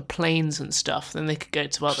turn into planes and stuff, then they could go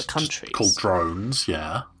to other countries. Called drones,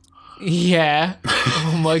 yeah. Yeah.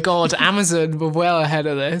 Oh my god, Amazon were well ahead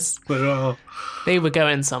of this. They are. They were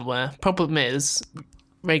going somewhere. Problem is,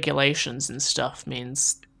 regulations and stuff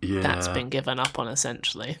means that's been given up on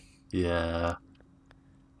essentially. Yeah.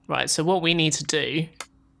 Right, so what we need to do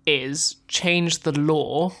is change the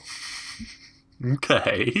law.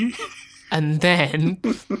 Okay. And then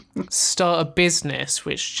start a business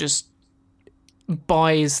which just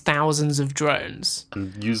buys thousands of drones.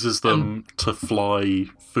 And uses them to fly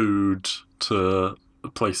food to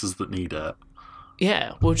places that need it.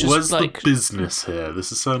 Yeah, we'll just Where's the business here?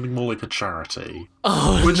 This is sounding more like a charity.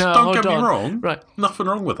 Oh, Which, no, don't get me wrong, right. Nothing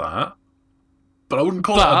wrong with that. But I wouldn't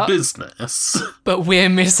call it a business. But we're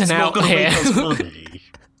missing out here. It's not going to make us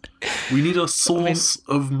money. We need a source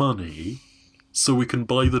of money so we can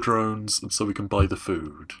buy the drones and so we can buy the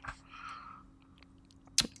food.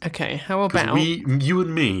 Okay, how about... you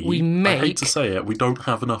and me, I hate to say it, we don't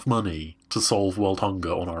have enough money to solve world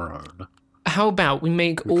hunger on our own. How about we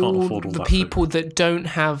make all the people that don't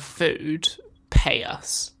have food pay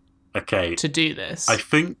us to do this? I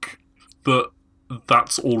think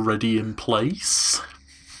that's already in place.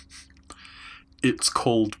 It's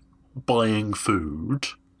called buying food.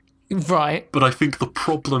 Right. But I think the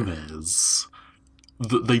problem is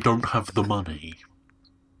that they don't have the money.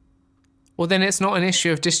 Well, then it's not an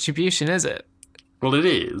issue of distribution, is it? Well, it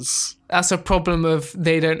is. That's a problem of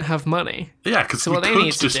they don't have money. Yeah, because we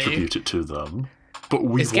could distribute it to them, but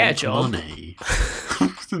we want money.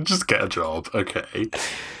 Just get a job, okay.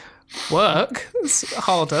 Work. It's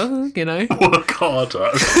harder, you know. Work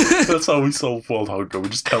harder. That's how we solve world hunger. We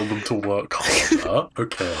just tell them to work harder,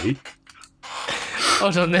 okay.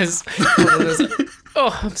 Hold on, there's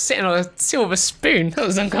oh, I'm sitting on a silver spoon. That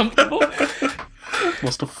was uncomfortable.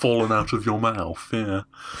 Must have fallen out of your mouth, yeah.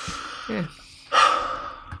 Yeah.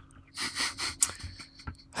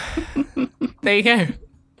 There you go.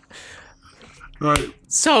 Right.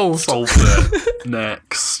 Solved it.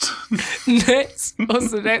 Next. Next.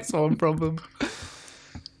 What's the next one problem?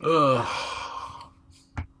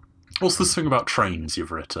 What's this thing about trains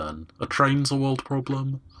you've written? Are trains a world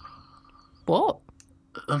problem? What?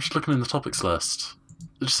 I'm just looking in the topics list.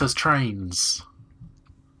 It just says trains.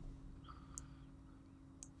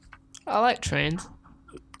 I like trains.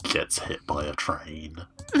 Gets hit by a train.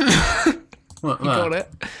 You got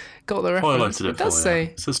it. Got the reference. Highlighted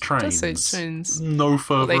it says trains. It does say trains. No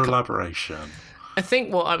further elaboration. I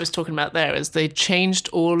think what I was talking about there is they changed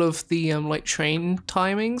all of the like train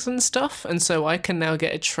timings and stuff, and so I can now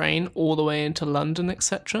get a train all the way into London,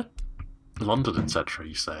 etc. London, etc.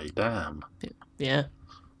 You say? Damn. Yeah.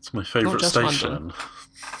 It's my favourite station.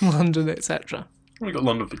 London, etc. We got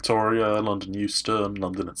London Victoria, London Euston,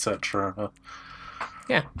 London, etc.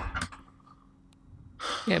 Yeah.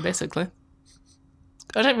 Yeah, basically.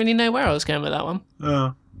 I don't really know where I was going with that one.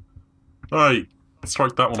 Yeah. Alright,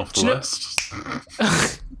 strike that one off the list.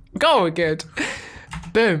 Go, good.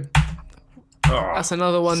 Boom. That's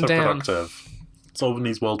another one down. Productive. Solving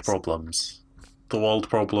these world problems. The world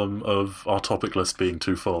problem of our topic list being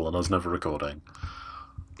too full and us never recording.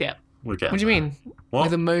 Yeah. We're getting What do you mean? What? We're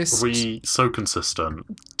the most... Are we so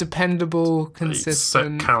consistent? Dependable,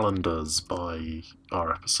 consistent... Set calendars by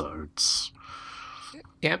our episodes.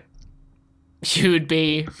 Yep. You would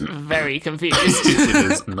be very confused. It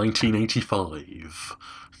is 1985.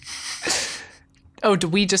 Oh, do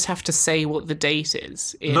we just have to say what the date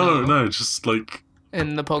is? No, just like...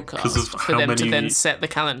 in the podcast for them to then set the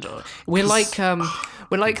calendar. We're like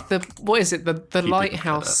the... What is it? The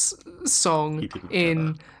Lighthouse song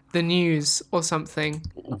in the news or something.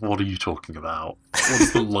 What are you talking about?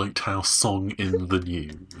 What's the Lighthouse song in the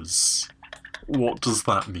news? What does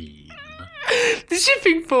that mean? The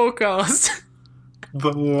shipping forecast.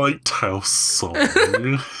 The Lighthouse song.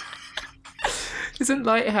 Isn't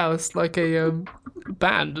Lighthouse like a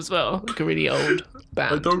band as well? Like a really old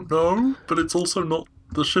band? I don't know, but it's also not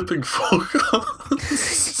the shipping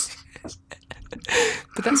forecast.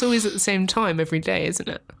 But that's always at the same time every day, isn't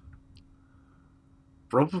it?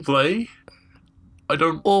 Probably. I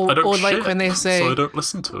don't like ship, when they say, so I don't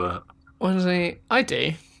listen to it. I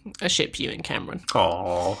do. I ship you and Cameron.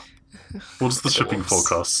 Aww. What does the shipping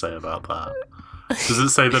forecast say about that? Does it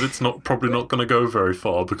say that it's probably not going to go very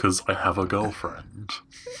far because I have a girlfriend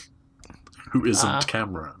who isn't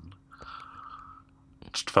Cameron?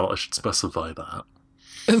 Just felt I should specify that.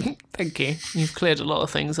 Thank you. You've cleared a lot of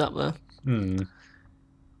things up there. Hmm.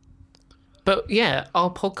 But yeah, our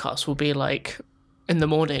podcast will be like in the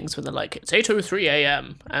mornings when they're like, it's 8:03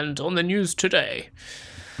 a.m. and on the news today.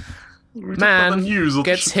 Man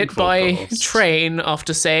gets hit by train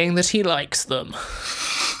after saying that he likes them.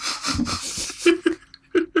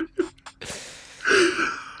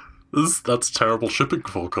 That's a terrible shipping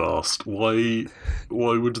forecast. Why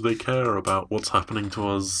would they care about what's happening to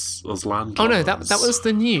us as landowners? Oh no, that was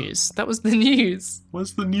the news. That was the news.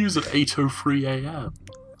 Where's the news at 8:03 a.m.?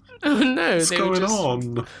 Oh no, what's going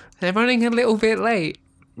on? They're running a little bit late.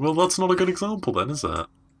 Well, that's not a good example then, is it?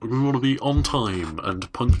 We want to be on time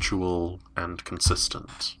and punctual and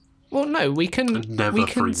consistent. Well, no, we can... And never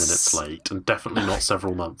 3 minutes late, and definitely not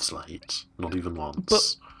several months late. Not even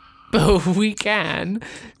once. But But we can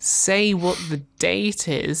say what the date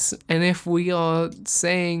is, and if we are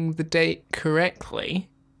saying the date correctly...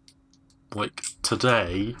 Like,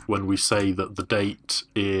 today, when we say that the date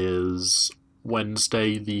is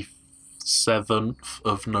Wednesday the 7th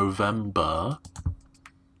of November...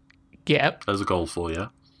 Yep. There's a goal for you.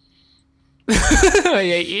 I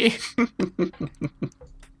hate you.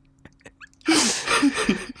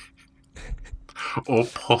 Or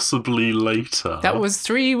possibly later. That was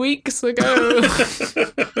 3 weeks ago.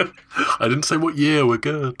 I didn't say what year, we're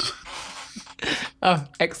good. Oh,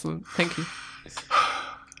 excellent. Thank you.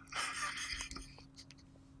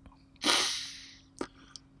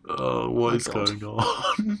 Oh, what is going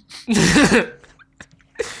on?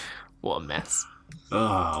 What a mess.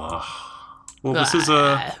 Well, this is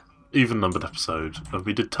a even-numbered episode, and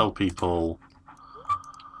we did tell people...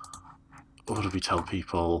 What did we tell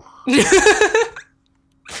people? I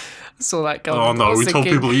saw that going. Oh no, we told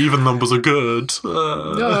people even numbers are good.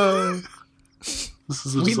 No. This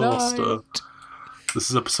is a disaster. This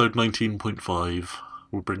is episode 19.5.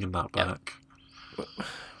 We're bringing that back.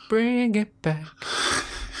 Bring it back.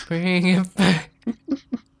 Bring it back.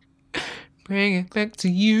 Bring it back to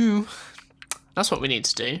you. That's what we need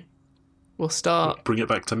to do. We'll start... Bring it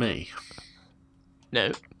back to me?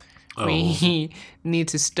 No. Oh. We need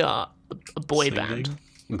to start a boy band.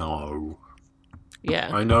 No. Yeah.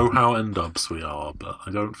 I know how N-dubs we are, but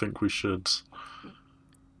I don't think we should...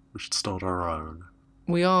 We should start our own.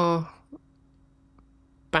 We are...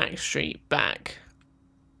 Backstreet back.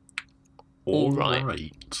 All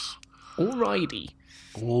right. Alrighty.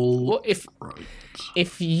 What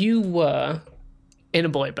if you were in a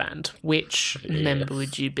boy band, which member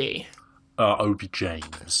would you be? Obi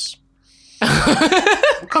James.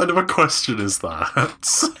 What kind of a question is that?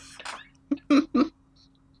 I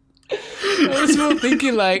was more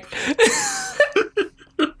thinking like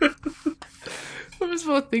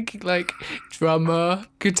drummer,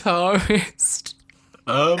 guitarist,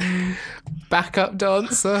 backup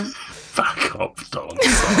dancer. Backup dancer?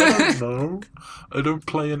 I don't know. I don't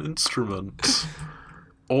play an instrument.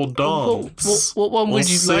 Or dance. What one would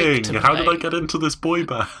you like to play? How did I get into this boy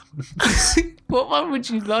band? What one would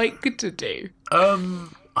you like to do? I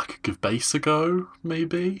could give bass a go,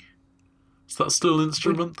 maybe. Is that still an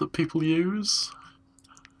instrument that people use?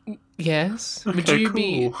 Yes.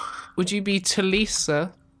 Okay, Would you be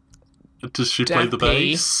Talisa? Does she play the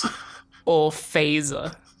bass? Or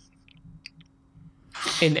Phaser?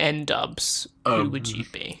 In N-dubs, who would you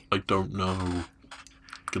be? I don't know.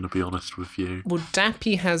 Gonna be honest with you. Well,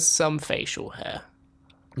 Dappy has some facial hair.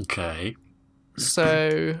 Okay.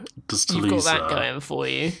 So you've got that going for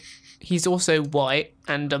you. He's also white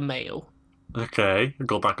and a male. Okay, I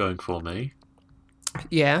got that going for me.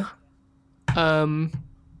 Yeah.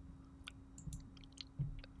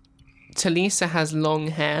 Talisa has long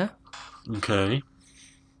hair. Okay.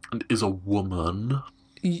 And is a woman.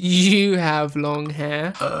 You have long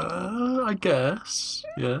hair. I guess.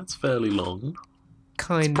 Yeah, it's fairly long.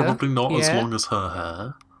 Kinda. It's probably not as long as her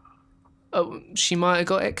hair. Oh, she might have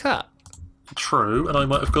got it cut. True, and I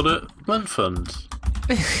might have got it lengthened.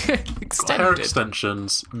 Extended. Got hair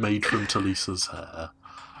extensions made from Talisa's hair.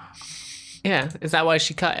 Yeah, is that why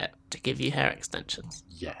she cut it? To give you hair extensions?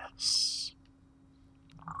 Yes.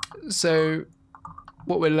 So,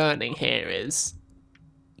 what we're learning here is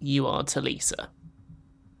you are Talisa.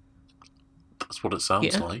 That's what it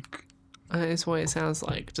sounds like. That is what it sounds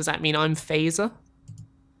like. Does that mean I'm Phaser?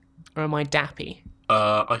 Or am I Dappy?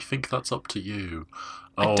 I think that's up to you.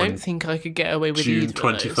 I don't think I could get away with June either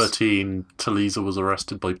 2013, Talisa was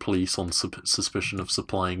arrested by police on suspicion of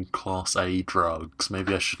supplying Class A drugs.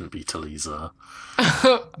 Maybe I shouldn't be Talisa.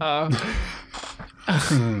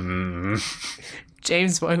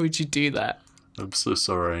 James, why would you do that? I'm so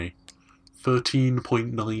sorry.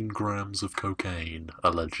 13.9 grams of cocaine,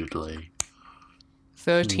 allegedly.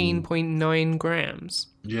 13.9 grams?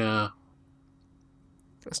 Yeah.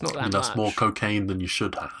 That's not that much. That's more cocaine than you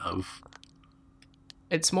should have.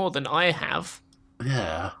 It's more than I have.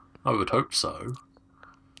 Yeah, I would hope so.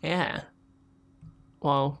 Yeah.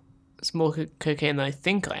 Well, it's more cocaine than I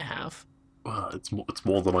think I have. Well, it's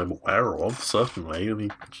more than I'm aware of, certainly. Let me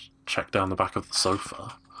check down the back of the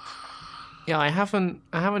sofa. Yeah, I haven't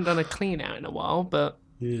done a clean out in a while, but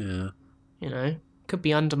yeah, could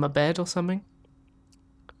be under my bed or something.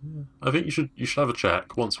 Yeah. I think you should have a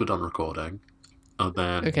check once we're done recording, and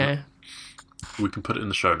then we can put it in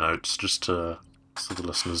the show notes just so the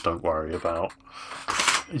listeners don't worry about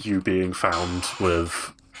you being found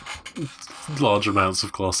with large amounts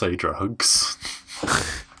of Class A drugs.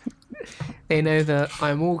 They know that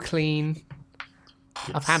I'm all clean.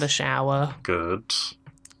 Yes. I've had a shower. Good.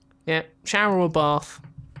 Yeah. Shower or bath?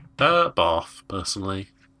 Bath, personally.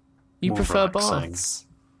 You More prefer relaxing. baths?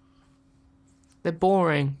 They're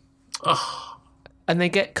boring. Ugh, And they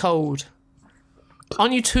get cold.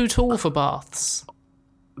 Aren't you too tall for baths?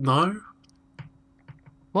 no.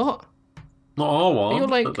 What? Not our one, you're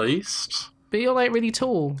like- at least. But you're like really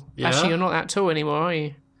tall. Yeah. Actually, you're not that tall anymore, are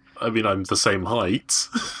you? I mean, I'm the same height.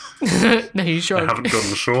 No, you I shrunk. haven't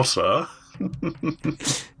gotten shorter.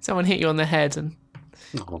 Someone hit you on the head and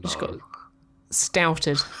Oh, no. just got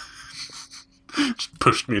stouted. Just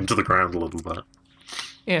pushed me into the ground a little bit.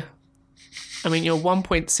 Yeah. I mean, you're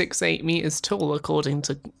 1.68 meters tall, according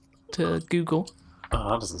to Google.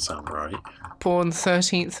 Oh, that doesn't sound right. Born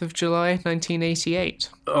 13th of July, 1988.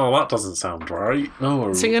 Oh, that doesn't sound right.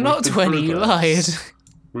 No. So you're not 20, you lied.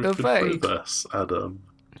 We've You're been fake. through this, Adam.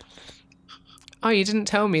 Oh, you didn't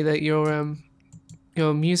tell me that your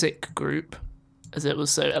music group, as it was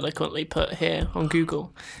so eloquently put here on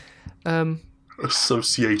Google,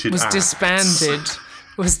 Associated was Acts. disbanded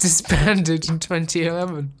in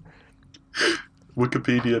 2011.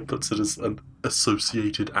 Wikipedia puts it as an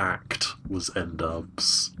associated act was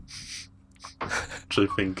N-dubs. Which I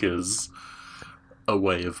think is a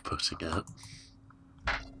way of putting it.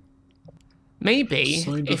 Maybe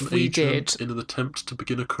Signed as if an we agent did. in an attempt to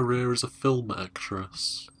begin a career as a film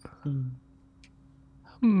actress.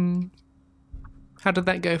 How did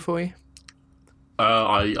that go for you?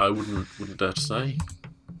 I wouldn't dare to say.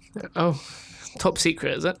 Oh, top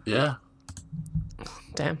secret, is it? Yeah.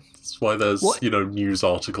 Damn. That's why there's, What? news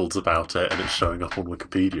articles about it and it's showing up on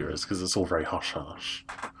Wikipedia, is because it's all very hush-hush.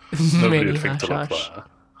 Nobody Really would think to look hush-hush. there.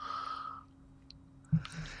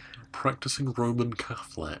 Practicing Roman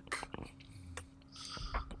Catholic.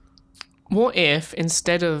 What if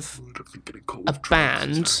instead of I don't think getting caught A with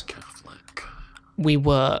drugs is band? very Catholic. we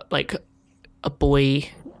were like a boy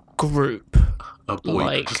group? A boy,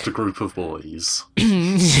 Like- just a group of boys. No,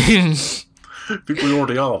 I think we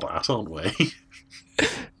already are that, aren't we?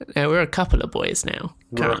 we're a couple of boys now.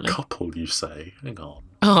 We're Currently. a couple, you say. Hang on.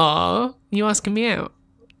 Aw, you asking me out?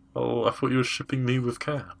 Oh, I thought you were shipping me with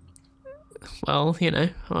Cam. Well,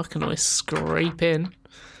 I can always scrape in.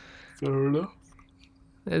 Fair enough.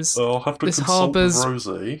 There's I'll have to This consult with harbour's-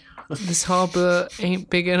 Rosie. this harbour ain't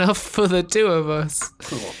big enough for the two of us.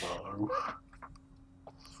 Oh no.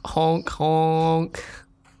 Honk honk.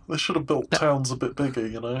 They should have built towns a bit bigger,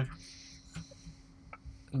 In the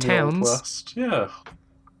Old Towns? West. Yeah.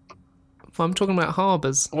 Well, I'm talking about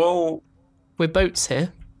harbours. Well, We're boats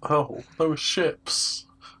here. oh, there were ships.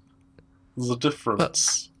 There's a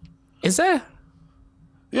difference. Is there?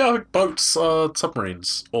 Yeah, like boats are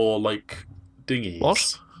submarines, or like dinghies.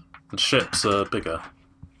 What? And ships are bigger.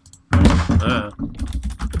 Yeah.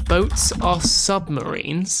 Boats are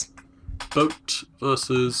submarines. Boat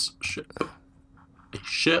versus ship. A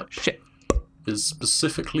ship Shit. is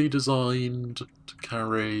specifically designed to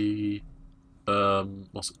carry,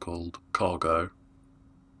 what's it called? Cargo.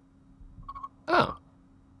 Oh.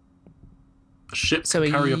 A ship So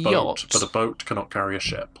can a carry a boat, yacht. but a boat cannot carry a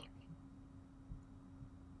ship.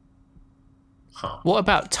 Huh. What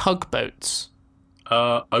about tugboats?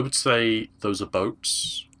 I would say those are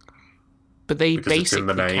boats. But they Because it's in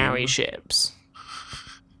the basically name. carry ships.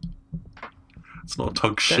 It's not a tug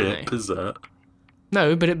Don't ship, they? is it?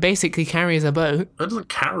 No, but it basically carries a boat. It doesn't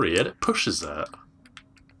carry it, it pushes it.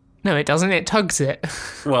 No, it doesn't. It tugs it.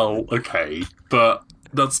 Well, okay, but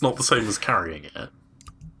that's not the same as carrying it.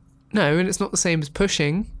 No, and it's not the same as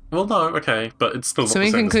pushing. Well, no, okay, but it's still not So the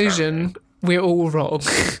in same as conclusion, we're all wrong.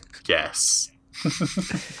 carrying. Yes.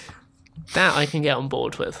 That I can get on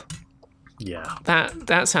board with. Yeah,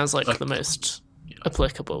 That sounds like the most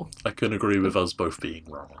applicable. I can agree with us both being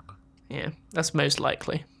wrong. Yeah, that's most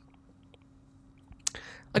likely.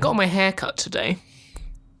 I got my hair cut today.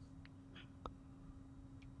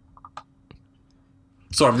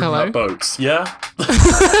 So I'm looking Hello? at boats, yeah?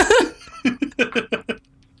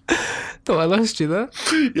 Thought I lost you there.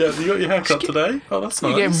 Yeah, you got your haircut today? Oh, that's You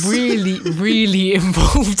nice. get really, really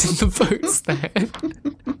involved in the boats there.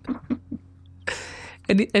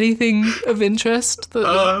 Anything of interest that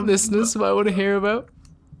the listeners might want to hear about?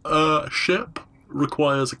 Ship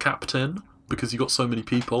requires a captain because you got so many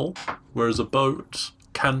people, whereas a boat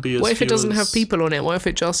can be as What if it few doesn't as- have people on it? What if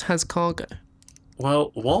it just has cargo?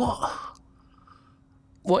 Well, what?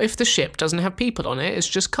 What if the ship doesn't have people on it? It's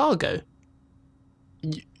just cargo.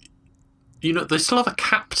 They still have a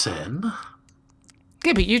captain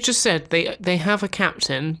Yeah, but you just said they have a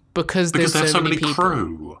captain because because there's they have so many people.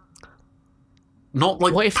 crew. Not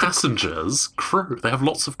like What if the- passengers, crew. They have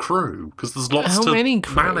lots of crew because there's lots How to many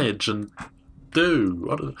crew? manage and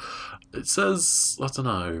do. It says, I don't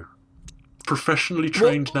know. Professionally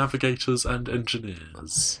trained navigators and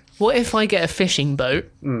engineers. What if I get a fishing boat?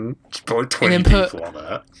 Just probably 20 people on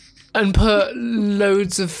it. And put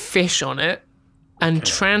loads of fish on it and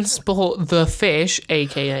transport the fish,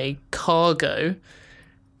 aka cargo,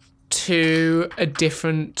 to a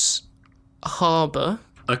different harbour.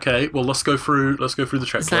 Okay, well let's go through the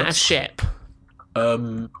checklist. Is that a ship?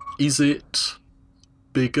 Is it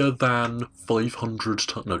bigger than 500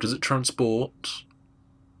 tons? No, does it transport?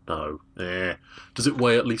 No. Does it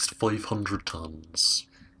weigh at least 500 tons?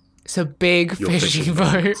 It's a big fishing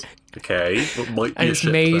boat. Okay, but might be and a it's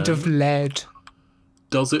ship made then. of lead.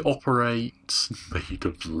 Does it operate... Made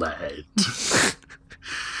of lead.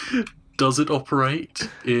 Does it operate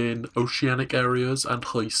in oceanic areas and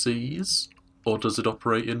high seas? Or does it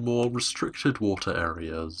operate in more restricted water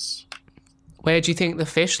areas? Where do you think the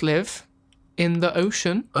fish live? In the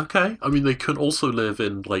ocean? Okay, I mean, they can also live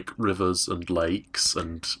in, like, rivers and lakes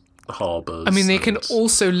and harbours. I mean, they can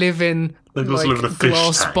also live in,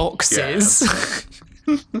 glass tank. boxes.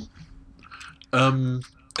 Yeah.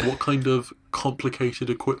 What kind of complicated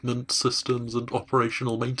equipment, systems, and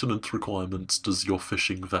operational maintenance requirements does your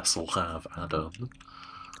fishing vessel have, Adam?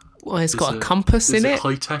 Well, it's got a compass in it. Is it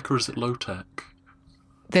high-tech or is it low-tech?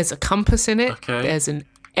 There's a compass in it. Okay. There's an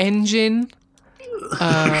engine. Okay,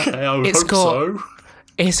 I would hope so.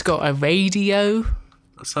 It's got a radio.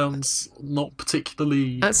 That sounds not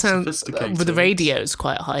particularly sophisticated. But the radio is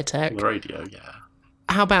quite high-tech. The radio, yeah.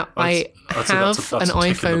 How about I have an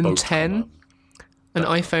iPhone 10? An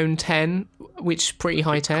Definitely. iPhone 10, which is pretty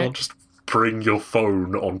high-tech. You can't just bring your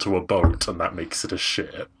phone onto a boat and that makes it a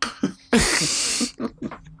ship.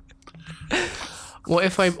 What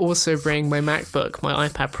if I also bring my MacBook, my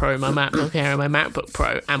iPad Pro, my MacBook Air, my MacBook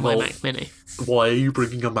Pro, and my Mac Mini? Why are you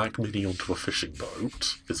bringing a Mac Mini onto a fishing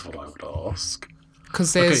boat, is what I would ask.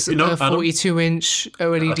 Because there's a 42-inch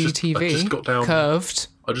OLED TV, curved.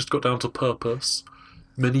 I just got down to purpose.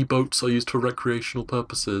 Many boats are used for recreational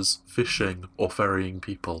purposes, fishing or ferrying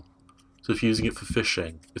people. So if you're using it for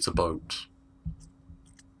fishing, it's a boat.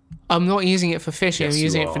 I'm not using it for fishing, Yes, I'm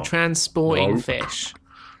using you it for are. transporting Nope. fish.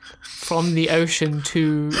 From the ocean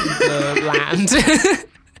to the land.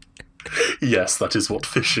 Yes, that is what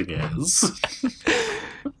fishing is.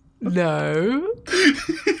 No.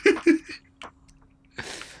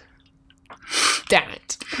 Damn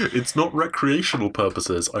it. It's not recreational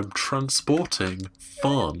purposes. I'm transporting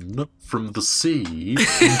fun from the sea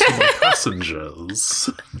into my passengers.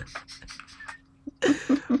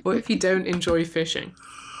 What if you don't enjoy fishing?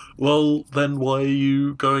 Well, then why are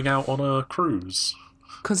you going out on a cruise?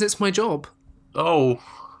 Because it's my job. Oh.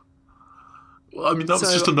 Well, I mean, that was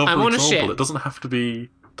So, just another I'm on a example. ship. It doesn't have to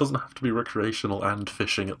be recreational and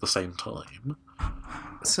fishing at the same time.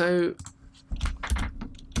 So,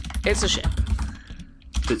 it's a ship.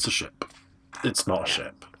 It's a ship. It's not a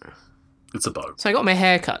ship. It's a boat. So I got my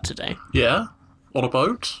hair cut today. Yeah? On a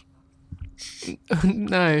boat?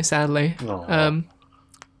 No, sadly. Aw.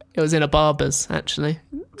 It was in a barber's, actually.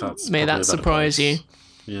 That's May probably that a better surprise you. place.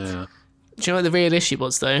 Yeah. Do you know what the real issue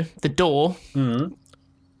was, though? The door. Mm.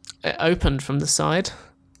 It opened from the side.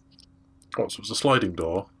 What, so it was a sliding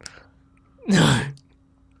door? No.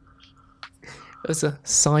 It was a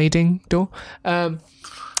siding door.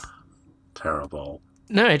 Terrible.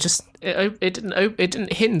 No, it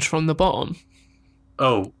didn't hinge from the bottom.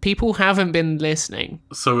 Oh, People haven't been listening.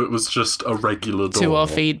 so it was just a regular door To our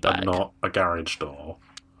feedback. and not a garage door.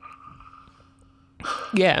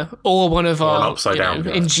 Yeah, or one of Or an our upside-down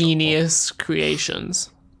garage ingenious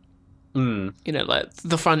creations. Mm. You know, like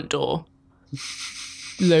the front door,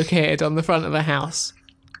 located on the front of a house.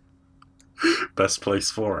 Best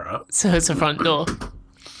place for it. So it's a front door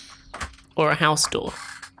or a house door.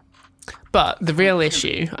 But the real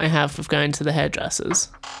issue I have with going to the hairdressers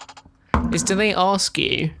is, do they ask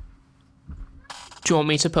you, do you want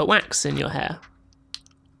me to put wax in your hair?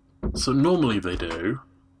 So normally they do.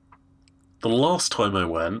 The last time I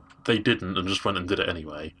went, they didn't and just went and did it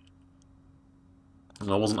anyway. And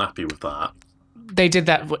I wasn't happy with that. They did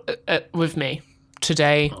that with me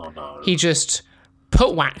today. Oh no. He just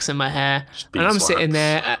put wax in my hair, and I'm beeswax. sitting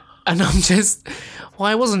there, and I'm just... Well,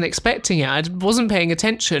 I wasn't expecting it. I wasn't paying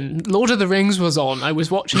attention. Lord of the Rings was on. I was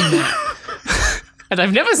watching that. And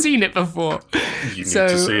I've never seen it before. You need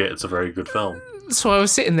to see it. It's a very good film. So I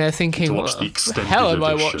was sitting there thinking, To what watch the the extended hell am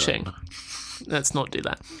I edition. watching? Let's not do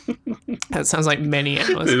that. That sounds like many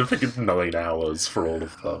hours. I think it's 9 hours for all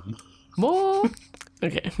of them. More?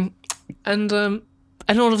 Okay. And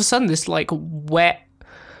all of a sudden this like wet,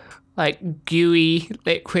 like gooey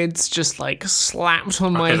liquids just like slapped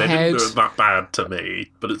on my Okay, they head. didn't do it that bad to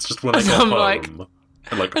me, but it's just when I And got I'm home. like-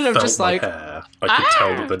 and like And I'm felt just my like, hair, I could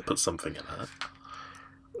tell that they'd put something in it.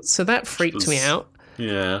 So that freaked me out.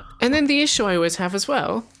 Yeah. And then the issue I always have as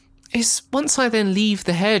well is once I then leave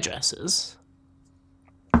the hairdressers,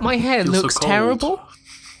 my hair Feels so looks cold. terrible.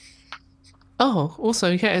 Oh,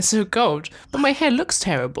 also, yeah, it's so cold. But my hair looks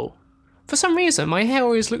terrible. For some reason, my hair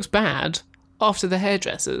always looks bad after the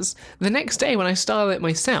hairdressers. The next day when I style it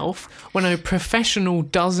myself, when a professional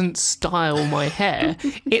doesn't style my hair,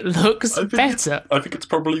 it looks better. I think it's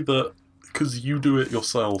probably that because you do it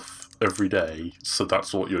yourself every day, so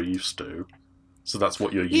that's what you're used to. So that's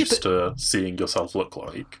what you're used to seeing yourself look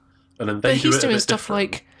like. And then they do he's it doing a bit stuff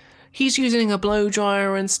different. like he's using a blow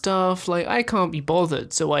dryer and stuff. Like, I can't be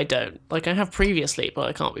bothered, so I don't. Like, I have previously, but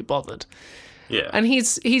I can't be bothered. Yeah. And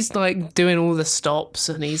he's like doing all the stops,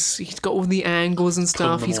 and he's got all the angles and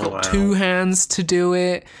stuff. He's got two hands to do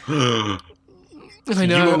it. I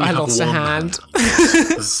know, I lost a hand. This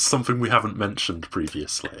is something we haven't mentioned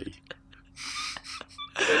previously.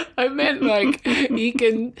 I meant, like, he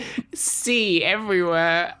can see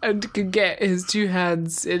everywhere and can get his two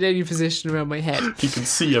hands in any position around my head. He can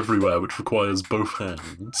see everywhere, which requires both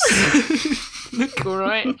hands. Look,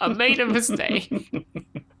 alright, I made a mistake.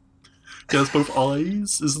 He has both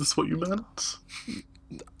eyes? Is this what you meant?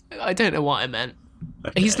 I don't know what I meant.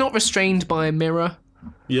 Okay. He's not restrained by a mirror.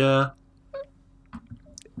 Yeah.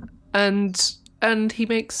 And he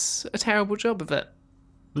makes a terrible job of it.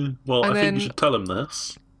 Well, And I think then- you should tell him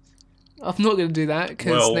this. I'm not going to do that,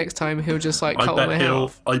 because Well, next time he'll just, like, I cut all my bet hair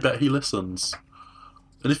off. I bet he listens.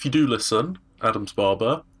 And if you do listen, Adam's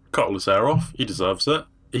barber, cut all his hair off. He deserves it.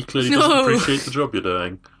 He clearly doesn't No. appreciate the job you're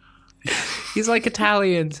doing. He's, like,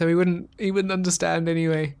 Italian, so he wouldn't understand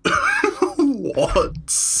anyway.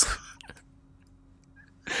 What?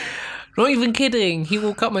 Not even kidding. He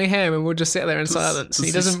will cut my hair and we'll just sit there in silence. Does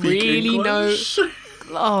He doesn't speak really English? know.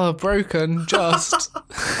 Oh, broken. Just.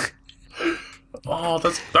 Oh,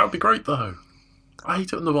 that would be great though. I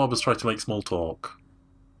hate it when the barbers try to make small talk.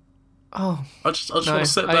 Oh. I just No, want to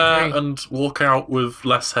sit I there agree. and walk out with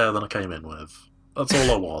less hair than I came in with. That's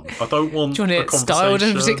all I want. I don't want. Do you want a it styled in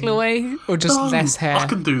a conversation. particular way? Or just No, less hair? I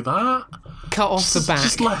can do that. Cut off the back.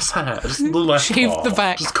 Just less hair. Just the left Shave half. the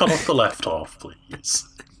back. Just cut off the left half, please.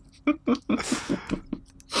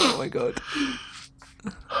 Oh my god.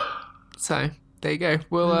 So, there you go.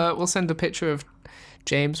 We'll send a picture of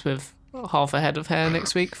James with half a head of hair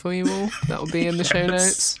next week for you all. That'll be in the show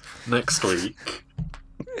notes. Next week.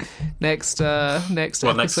 Next Well,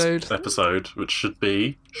 episode. next episode, which should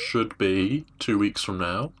be 2 weeks from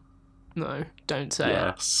now. No, don't say it.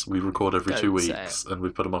 Yes, we record every Don't 2 say weeks, and we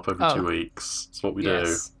put them up every Oh. 2 weeks. That's what we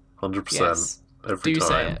Yes. do. 100% Yes. every Do time.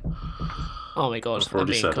 say it. Oh my god, I've I'm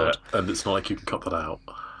already being said cold. it, and it's not like you can cut that out.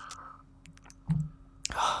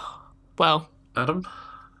 Well, Adam?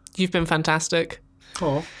 you've been fantastic.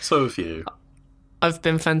 Oh, so have you. I've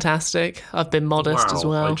been fantastic. I've been modest as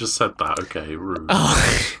well. I just said that. Okay, rude.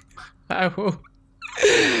 Oh.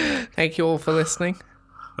 Thank you all for listening.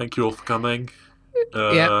 Thank you all for coming.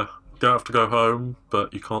 Yep. Don't have to go home,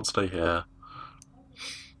 but you can't stay here.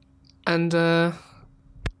 And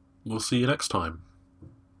We'll see you next time.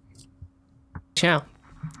 ciao.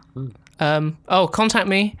 Contact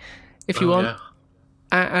me if you want. Yeah.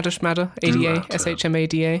 At Adashmada, Do ADA, that,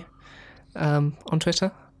 SHMADA, on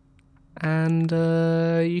Twitter. And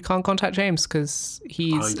you can't contact James because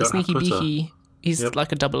he's don't a have sneaky Twitter. beaky. He's Yep.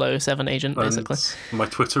 like a 007 agent, basically. And my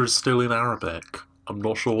Twitter is still in Arabic. I'm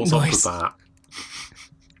not sure what's up with that.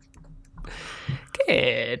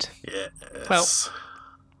 Good. Yes. Well.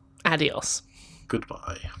 Adios.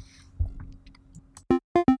 Goodbye.